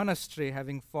 They have gone astray,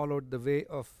 having followed the way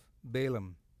of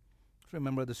Balaam.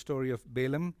 Remember the story of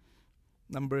Balaam,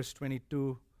 Numbers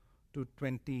 22 to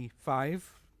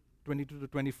 25, 22 to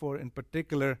 24 in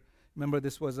particular. Remember,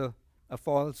 this was a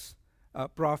false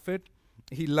prophet.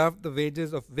 He loved the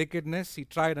wages of wickedness. He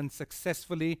tried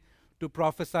unsuccessfully to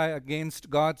prophesy against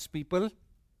God's people.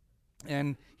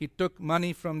 And he took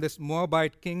money from this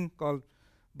Moabite king called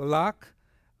Balak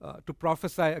to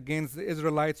prophesy against the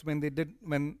Israelites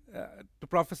to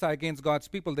prophesy against God's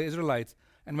people, the Israelites.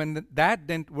 And when that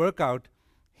didn't work out,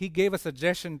 he gave a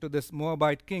suggestion to this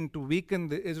Moabite king to weaken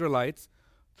the Israelites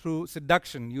through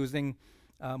seduction, using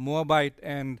Moabite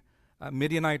and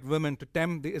Midianite women to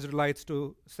tempt the Israelites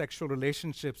to sexual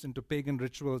relationships, into pagan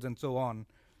rituals, and so on.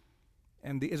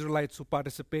 And the Israelites who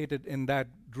participated in that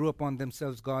drew upon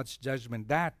themselves God's judgment.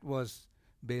 That was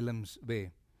Balaam's way.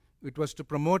 It was to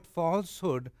promote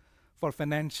falsehood for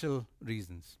financial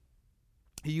reasons.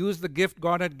 He used the gift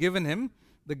God had given him,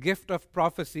 the gift of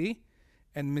prophecy,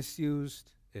 and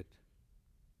misused it.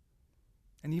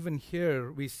 And even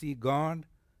here we see God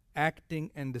acting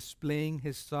and displaying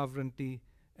his sovereignty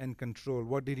and control.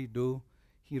 What did he do?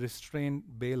 He restrained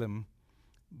Balaam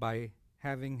by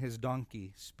having his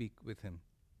donkey speak with him.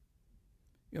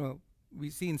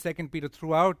 We see in 2 Peter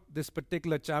throughout this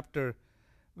particular chapter,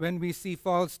 when we see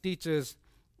false teachers,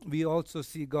 we also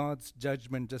see God's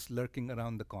judgment just lurking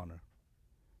around the corner.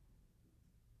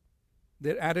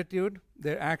 Their attitude,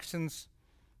 their actions,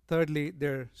 thirdly,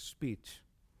 their speech.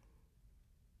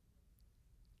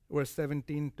 Verse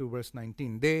 17 to verse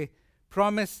 19. They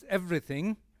promise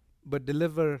everything, but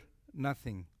deliver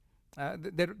nothing.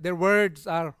 Their words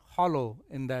are hollow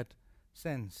in that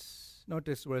sense.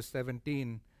 Notice verse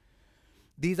 17.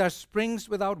 These are springs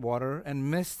without water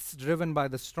and mists driven by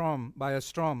a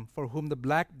storm, for whom the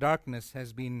black darkness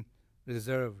has been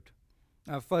reserved.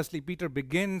 Firstly, Peter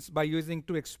begins by using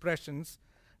two expressions,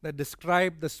 that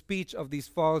describe the speech of these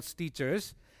false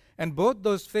teachers. And both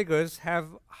those figures have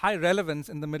high relevance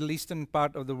in the Middle Eastern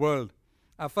part of the world.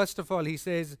 First of all, he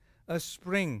says a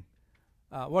spring.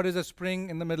 What is a spring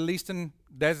in the Middle Eastern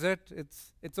desert?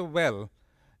 It's a well.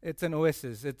 It's an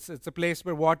oasis. It's a place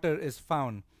where water is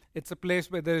found. It's a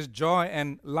place where there is joy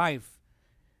and life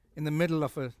in the middle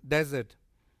of a desert.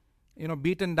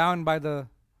 Beaten down by the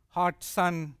hot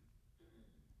sun,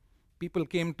 people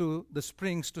came to the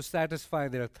springs to satisfy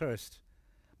their thirst.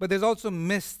 But there's also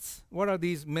mists. What are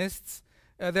these mists?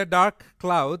 They're dark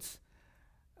clouds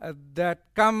that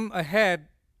come ahead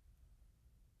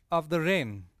of the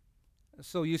rain.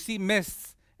 So you see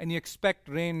mists and you expect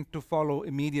rain to follow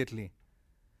immediately.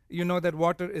 You know that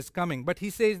water is coming. But he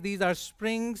says these are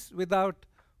springs without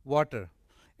water.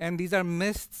 And these are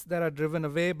mists that are driven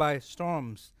away by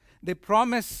storms. They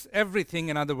promise everything,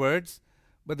 in other words,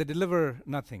 but they deliver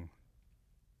nothing.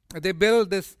 They build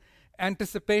this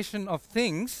anticipation of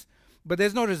things, but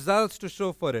there's no results to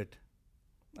show for it.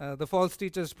 The false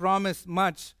teachers promise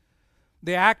much.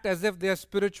 They act as if they are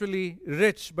spiritually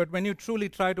rich, but when you truly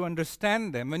try to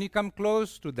understand them, when you come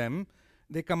close to them,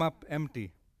 they come up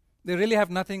empty. They really have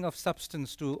nothing of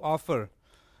substance to offer.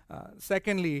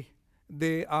 Secondly,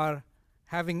 they are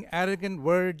having arrogant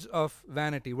words of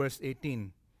vanity, verse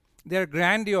 18. They are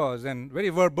grandiose and very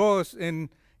verbose in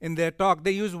their talk.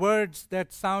 They use words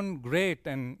that sound great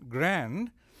and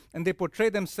grand, and they portray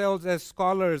themselves as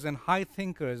scholars and high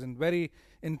thinkers and very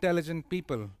intelligent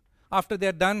people. After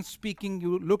they're done speaking,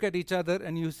 you look at each other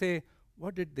and you say,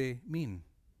 what did they mean?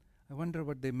 I wonder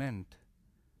what they meant.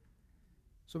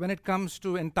 So when it comes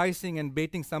to enticing and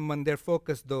baiting someone, their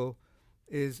focus, though,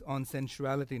 is on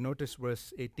sensuality. Notice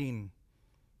verse 18.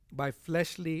 By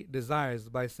fleshly desires,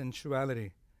 by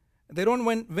sensuality. They don't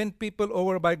win people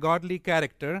over by godly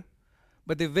character,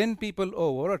 but they win people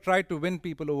over or try to win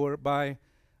people over by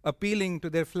appealing to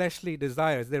their fleshly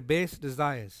desires, their base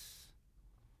desires.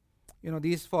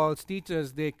 These false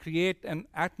teachers, they create an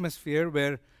atmosphere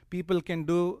where people can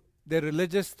do their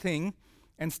religious thing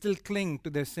and still cling to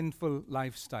their sinful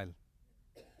lifestyle.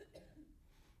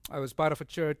 I was part of a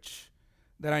church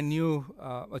that I knew,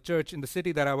 a church in the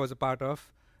city that I was a part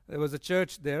of. There was a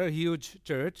church there, a huge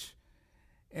church,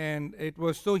 and it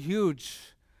was so huge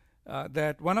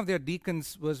that one of their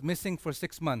deacons was missing for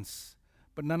 6 months,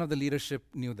 but none of the leadership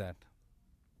knew that.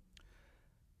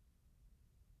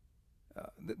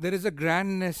 There is a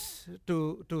grandness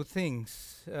to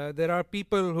things. There are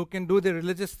people who can do their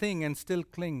religious thing and still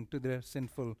cling to their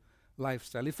sinful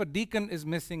lifestyle. If a deacon is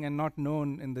missing and not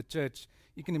known in the church,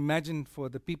 you can imagine for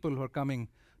the people who are coming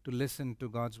to listen to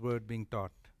God's word being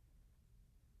taught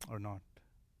or not.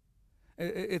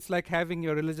 It's like having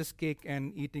your religious cake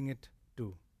and eating it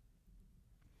too.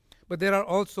 But there are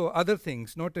also other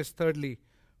things. Notice thirdly,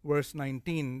 verse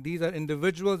 19. These are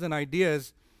individuals and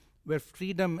ideas where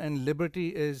freedom and liberty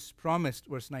is promised,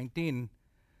 verse 19,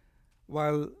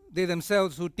 while they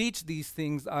themselves who teach these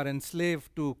things are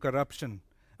enslaved to corruption.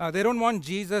 They don't want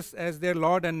Jesus as their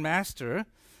Lord and Master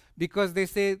because they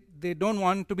say they don't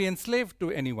want to be enslaved to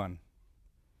anyone.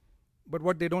 But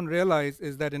what they don't realize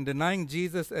is that in denying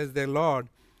Jesus as their Lord,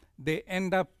 they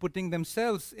end up putting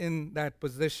themselves in that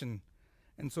position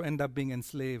and so end up being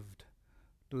enslaved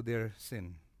to their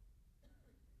sin.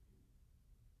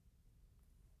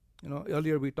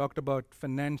 Earlier we talked about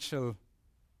financial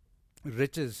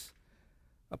riches.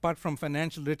 Apart from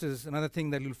financial riches, another thing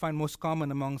that you'll find most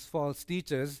common amongst false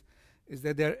teachers is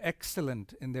that they're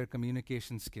excellent in their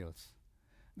communication skills.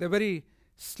 They're very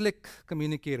slick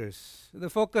communicators.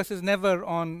 The focus is never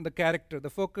on the character.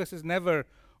 The focus is never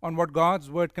on what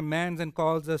God's word commands and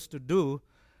calls us to do,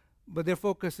 but their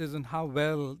focus is on how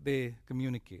well they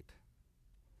communicate.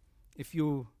 If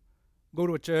you go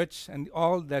to a church and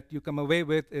all that you come away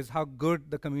with is how good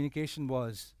the communication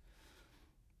was,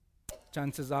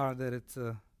 chances are that it's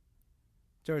a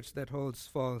church that holds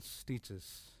false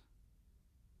teachers.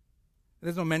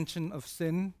 There's no mention of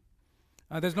sin.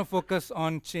 There's no focus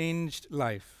on changed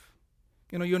life.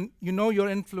 You know you're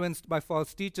influenced by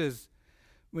false teachers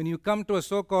when you come to a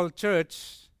so-called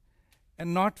church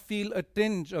and not feel a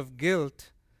tinge of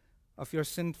guilt of your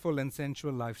sinful and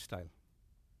sensual lifestyle.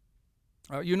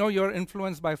 You know you're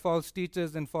influenced by false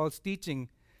teachers and false teaching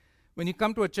when you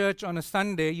come to a church on a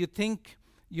Sunday. You think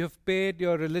you've paid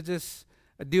your religious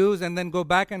dues and then go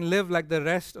back and live like the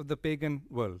rest of the pagan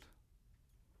world.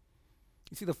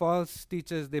 You see, the false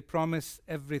teachers, they promise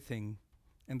everything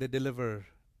and they deliver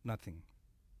nothing.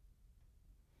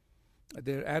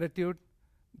 Their attitude,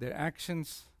 their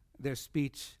actions, their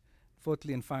speech,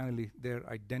 fourthly and finally, their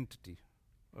identity,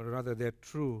 or rather their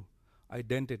true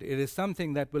identity. It is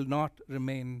something that will not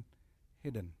remain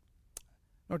hidden.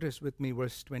 Notice with me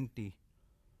verse 20.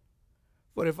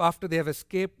 For if after they have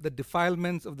escaped the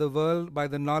defilements of the world by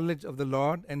the knowledge of the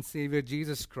Lord and Savior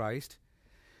Jesus Christ,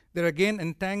 they are again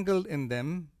entangled in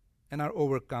them and are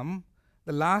overcome,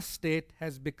 the last state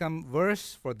has become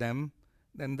worse for them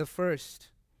than the first.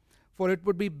 For it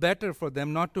would be better for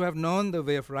them not to have known the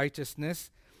way of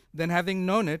righteousness than having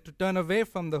known it to turn away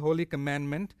from the holy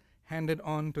commandment handed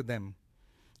on to them.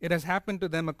 It has happened to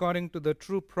them according to the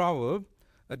true proverb,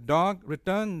 a dog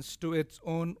returns to its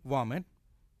own vomit,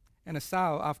 and a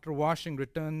sow after washing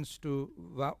returns to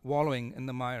wallowing in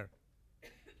the mire.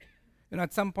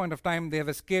 At some point of time, they have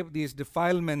escaped these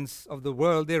defilements of the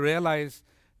world. They realize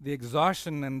the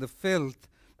exhaustion and the filth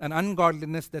and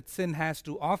ungodliness that sin has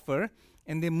to offer,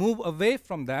 and they move away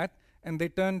from that and they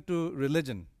turn to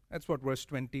religion. That's what verse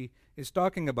 20 is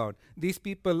talking about. These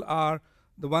people are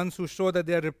the ones who show that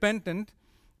they are repentant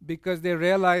because they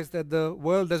realize that the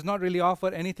world does not really offer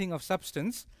anything of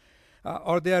substance,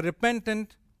 or they are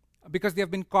repentant because they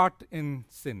have been caught in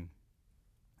sin.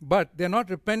 But they are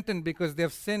not repentant because they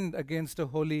have sinned against a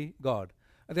holy God.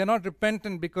 They are not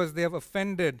repentant because they have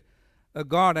offended a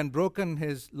God and broken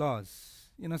his laws.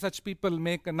 Such people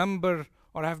make a number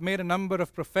or have made a number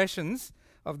of professions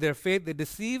of their faith. They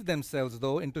deceive themselves,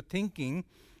 though, into thinking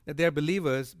that they are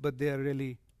believers, but they are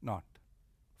really not.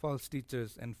 False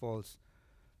teachers and false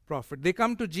prophets. They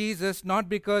come to Jesus not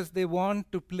because they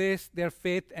want to place their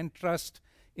faith and trust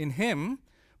in him,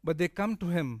 but they come to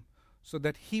him so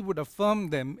that he would affirm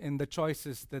them in the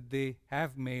choices that they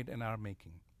have made and are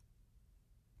making.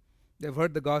 They've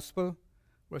heard the gospel.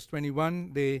 Verse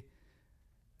 21, they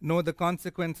know the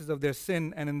consequences of their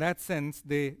sin, and in that sense,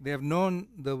 they have known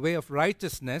the way of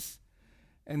righteousness,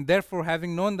 and therefore,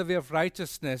 having known the way of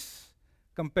righteousness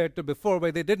compared to before,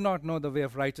 where they did not know the way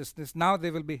of righteousness, now they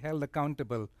will be held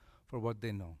accountable for what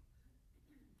they know.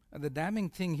 And the damning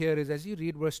thing here is, as you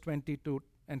read verse 22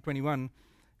 and 21,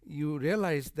 you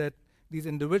realize that these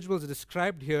individuals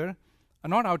described here are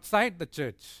not outside the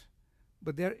church,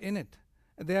 but they are in it.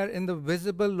 They are in the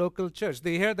visible local church.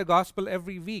 They hear the gospel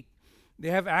every week. They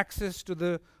have access to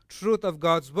the truth of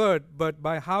God's word, but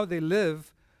by how they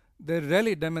live, they're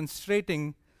really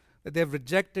demonstrating that they have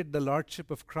rejected the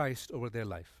lordship of Christ over their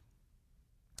life.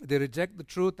 They reject the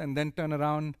truth and then turn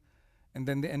around, and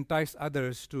then they entice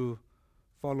others to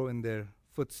follow in their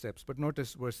footsteps. But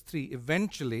notice verse 3,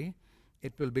 eventually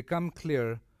it will become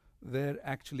clear where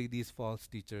actually these false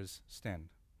teachers stand.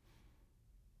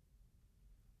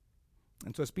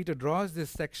 And so as Peter draws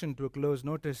this section to a close,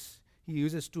 notice he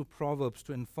uses two proverbs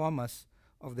to inform us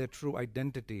of their true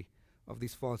identity of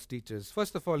these false teachers.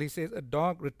 First of all, he says, a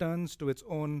dog returns to its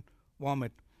own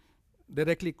vomit,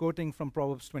 directly quoting from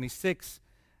Proverbs 26.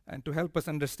 And to help us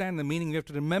understand the meaning, we have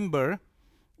to remember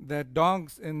that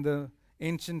dogs in the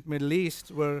ancient Middle East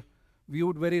were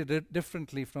viewed very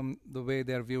differently from the way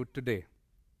they are viewed today.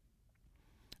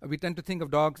 We tend to think of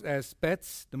dogs as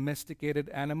pets, domesticated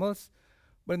animals,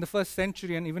 but in the first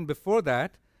century and even before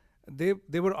that,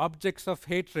 they were objects of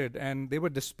hatred and they were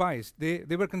despised.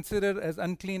 They were considered as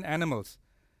unclean animals.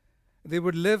 They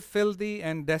would live filthy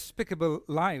and despicable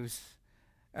lives.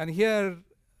 And here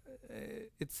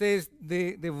it says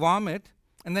they vomit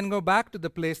and then go back to the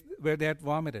place where they had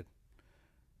vomited,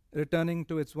 returning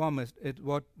to its vomit,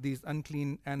 what these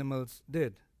unclean animals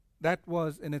did. That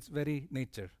was in its very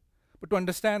nature. But to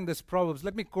understand this Proverbs,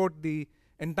 let me quote the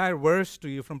entire verse to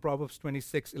you from Proverbs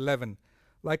 26:11.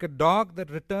 Like a dog that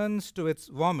returns to its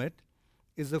vomit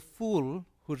is a fool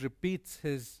who repeats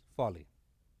his folly.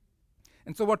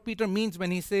 And so what Peter means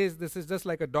when he says this is just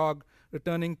like a dog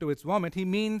returning to its vomit, he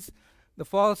means the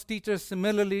false teachers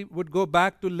similarly would go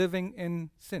back to living in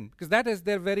sin, because that is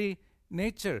their very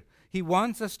nature. He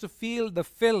wants us to feel the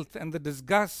filth and the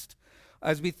disgust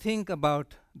as we think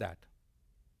about that.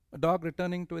 A dog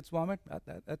returning to its vomit,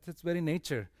 that's its very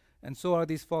nature. And so are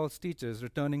these false teachers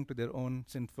returning to their own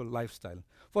sinful lifestyle.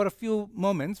 For a few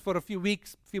moments, for a few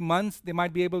weeks, few months, they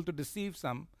might be able to deceive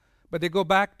some, but they go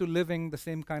back to living the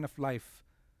same kind of life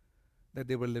that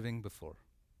they were living before.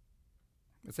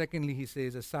 But secondly, he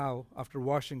says, a sow, after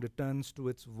washing, returns to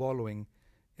its wallowing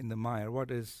in the mire. What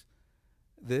is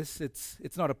this?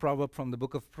 It's not a proverb from the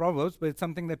book of Proverbs, but it's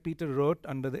something that Peter wrote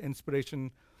under the inspiration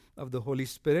of the Holy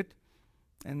Spirit.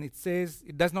 And it says,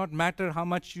 it does not matter how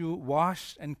much you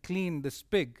wash and clean this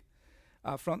pig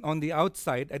from on the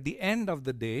outside, at the end of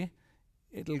the day,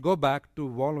 it'll go back to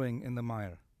wallowing in the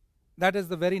mire. That is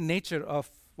the very nature of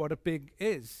what a pig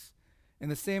is. In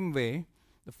the same way,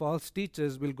 the false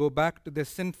teachers will go back to their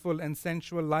sinful and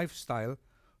sensual lifestyle,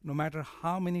 no matter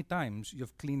how many times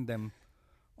you've cleaned them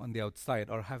on the outside,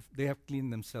 or they have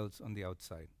cleaned themselves on the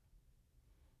outside.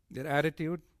 Their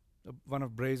attitude, one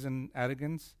of brazen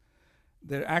arrogance.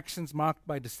 Their actions marked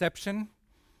by deception.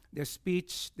 Their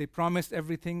speech, they promise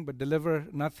everything but deliver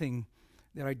nothing.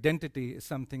 Their identity is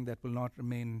something that will not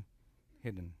remain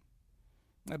hidden.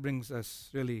 That brings us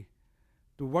really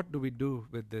to what do we do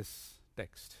with this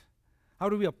text? How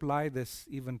do we apply this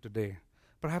even today?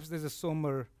 Perhaps there's a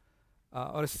somber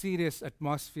or a serious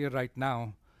atmosphere right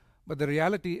now, but the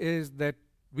reality is that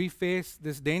we face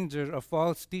this danger of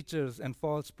false teachers and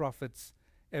false prophets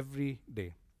every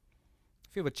day.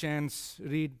 If you have a chance,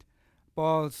 read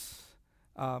Paul's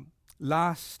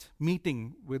last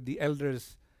meeting with the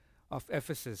elders of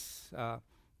Ephesus. I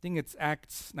think it's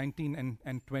Acts 19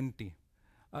 and 20.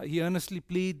 He earnestly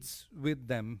pleads with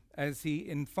them as he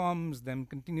informs them,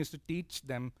 continues to teach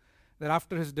them that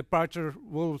after his departure,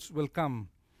 wolves will come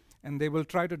and they will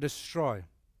try to destroy.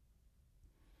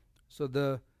 So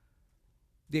the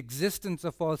existence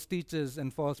of false teachers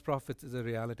and false prophets is a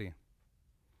reality.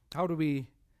 How do we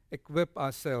equip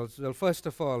ourselves? Well, first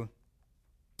of all,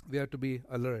 we have to be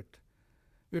alert.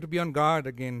 We have to be on guard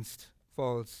against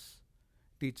false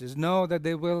teachers. Know that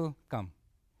they will come.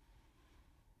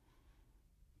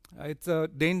 It's a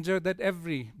danger that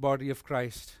every body of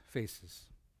Christ faces.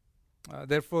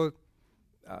 Therefore,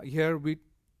 here we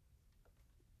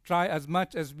try as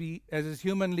much as is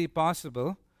humanly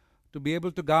possible to be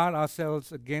able to guard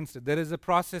ourselves against it. There is a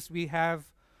process we have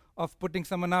of putting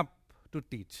someone up to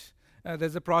teach.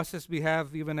 There's a process we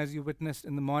have, even as you witnessed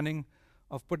in the morning,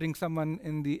 of putting someone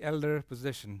in the elder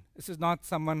position. This is not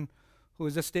someone who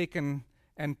is just taken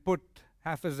and put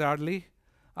haphazardly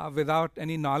without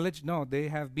any knowledge. No, they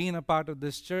have been a part of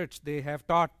this church. They have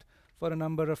taught for a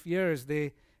number of years.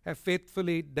 They have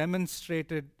faithfully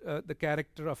demonstrated the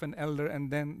character of an elder,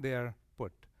 and then they are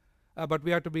put. But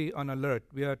we have to be on alert.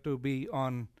 We have to be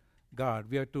on guard.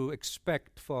 We have to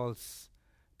expect false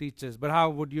teachers. But how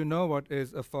would you know what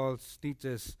is a false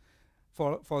teacher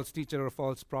or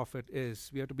false prophet is?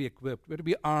 We have to be equipped. We have to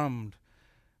be armed.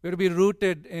 We have to be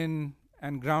rooted in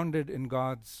and grounded in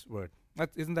God's word.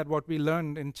 Isn't that what we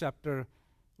learned in chapter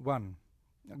 1?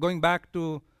 Going back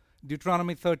to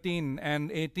Deuteronomy 13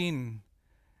 and 18,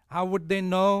 how would they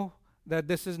know that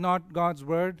this is not God's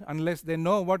word unless they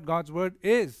know what God's word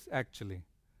is actually?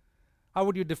 How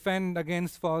would you defend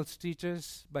against false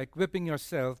teachers? By equipping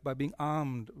yourself, by being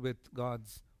armed with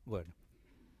God's word.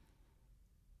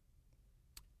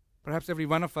 Perhaps every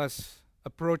one of us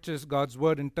approaches God's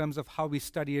word in terms of how we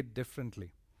study it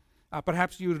differently.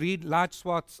 Perhaps you read large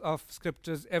swaths of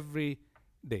scriptures every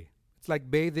day. It's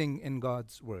like bathing in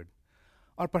God's word.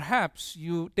 Or perhaps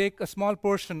you take a small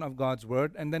portion of God's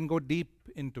word and then go deep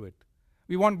into it.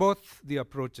 We want both the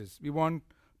approaches. We want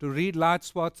to read large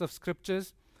swaths of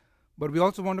scriptures, but we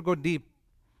also want to go deep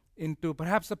into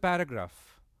perhaps a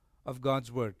paragraph of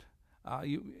God's word.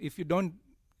 If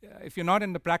you're not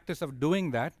in the practice of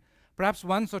doing that, perhaps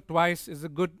once or twice is a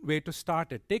good way to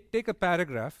start it. Take a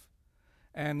paragraph,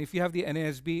 and if you have the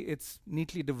NASB, it's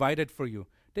neatly divided for you.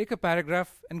 Take a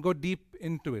paragraph and go deep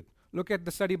into it. Look at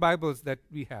the study Bibles that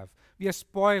we have. We are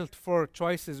spoiled for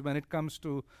choices when it comes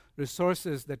to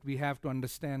resources that we have to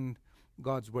understand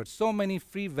God's word. So many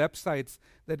free websites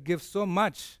that give so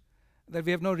much that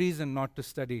we have no reason not to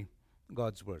study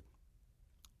God's word.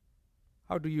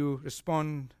 How do you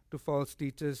respond to false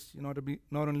teachers? You know, to be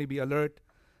not only be alert,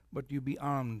 but you be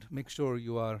armed. Make sure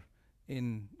you are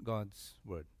in God's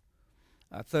word.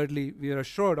 Thirdly, we are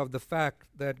assured of the fact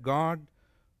that God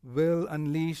will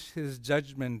unleash his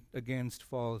judgment against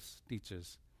false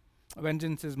teachers.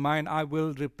 Vengeance is mine, I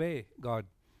will repay, God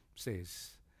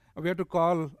says. We have to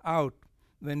call out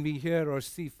when we hear or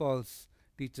see false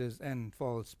teachers and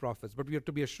false prophets. But we have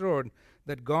to be assured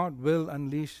that God will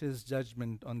unleash his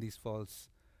judgment on these false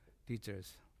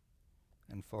teachers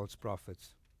and false prophets.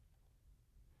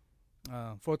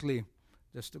 Fourthly,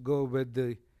 just to go with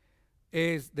the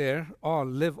A's there,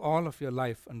 live all of your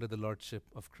life under the lordship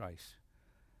of Christ.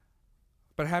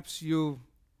 Perhaps you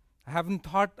haven't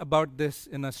thought about this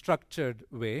in a structured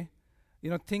way.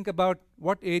 Think about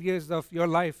what areas of your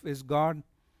life is God's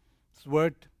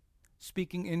word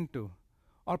speaking into.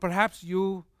 Or perhaps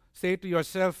you say to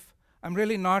yourself, I'm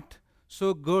really not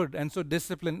so good and so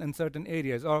disciplined in certain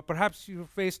areas. Or perhaps you're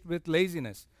faced with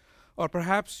laziness. Or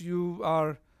perhaps you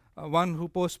are one who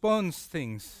postpones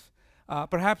things.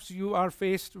 Perhaps you are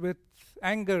faced with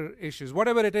anger issues.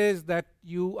 Whatever it is that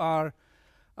you are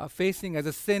facing as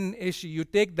a sin issue, you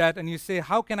take that and you say,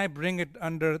 how can I bring it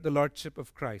under the lordship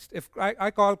of Christ? If I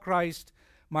call Christ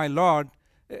my Lord,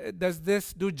 does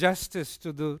this do justice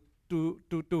to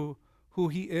who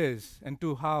he is and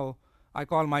to how I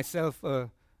call myself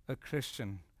a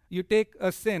Christian? You take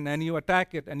a sin and you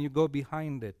attack it and you go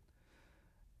behind it.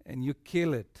 and you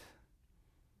kill it,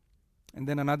 and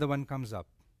then another one comes up.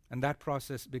 And that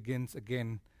process begins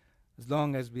again as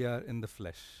long as we are in the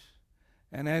flesh.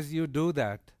 And as you do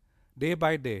that, day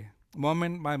by day,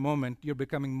 moment by moment, you're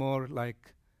becoming more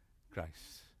like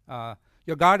Christ.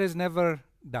 Your guard is never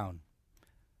down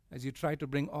as you try to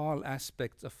bring all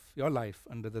aspects of your life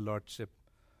under the lordship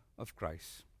of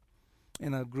Christ.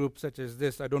 In a group such as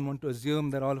this, I don't want to assume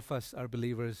that all of us are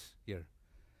believers here.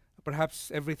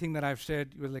 Perhaps everything that I've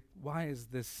shared, you're like, why is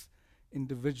this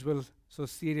individual so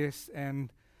serious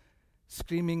and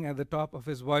screaming at the top of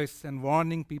his voice and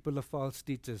warning people of false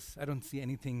teachers? I don't see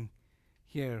anything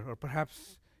here. Or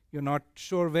perhaps you're not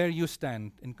sure where you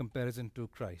stand in comparison to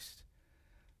Christ.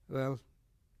 Well,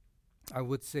 I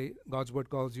would say God's word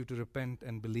calls you to repent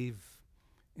and believe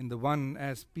in the one,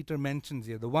 as Peter mentions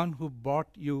here, the one who bought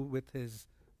you with his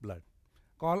blood.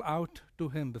 Call out to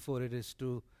him before it is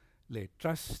too late.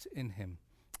 Trust in him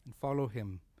and follow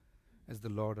him as the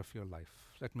Lord of your life.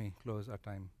 Let me close our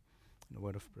time in a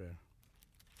word of prayer.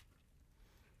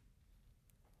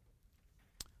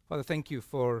 Father, thank you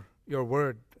for your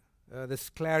word, this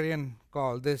clarion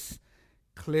call, this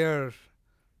clear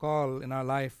call in our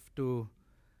life to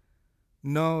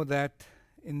know that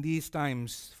in these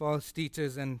times false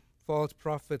teachers and false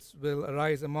prophets will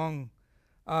arise among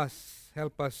us.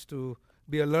 Help us to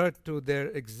be alert to their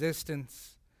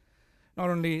existence. Not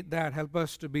only that, help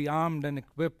us to be armed and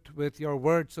equipped with your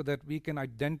word so that we can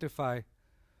identify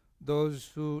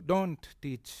those who don't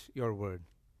teach your word.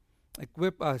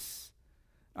 Equip us,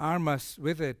 arm us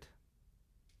with it.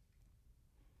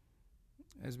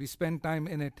 As we spend time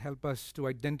in it, help us to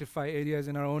identify areas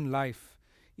in our own life,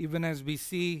 even as we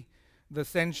see the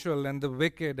sensual and the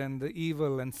wicked and the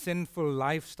evil and sinful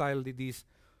lifestyle that these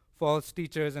false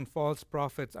teachers and false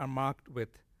prophets are marked with.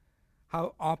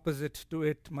 How opposite to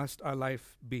it must our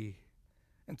life be?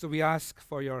 And so we ask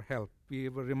for your help. We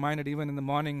were reminded even in the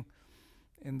morning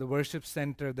in the worship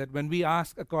center that when we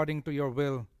ask according to your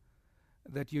will,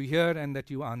 that you hear and that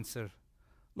you answer.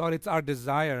 Lord, it's our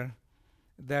desire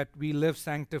that we live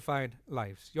sanctified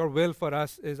lives. Your will for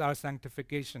us is our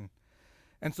sanctification.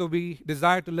 And so we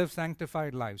desire to live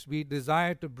sanctified lives. We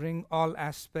desire to bring all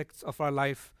aspects of our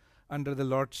life under the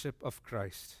lordship of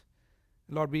Christ.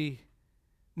 Lord, we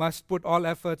must put all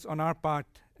efforts on our part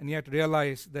and yet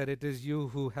realize that it is you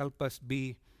who help us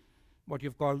be what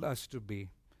you've called us to be.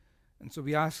 And so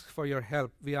we ask for your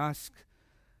help. We ask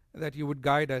that you would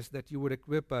guide us, that you would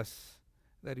equip us,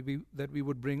 that we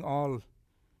would bring all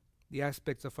the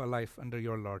aspects of our life under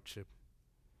your lordship.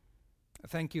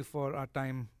 Thank you for our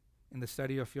time in the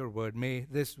study of your word. May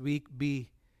this week be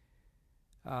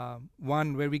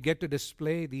one where we get to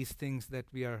display these things that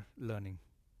we are learning.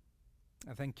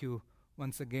 I thank you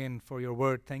once again for your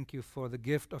word. Thank you for the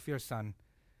gift of your Son,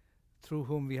 through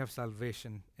whom we have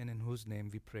salvation and in whose name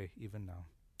we pray even now.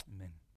 Amen.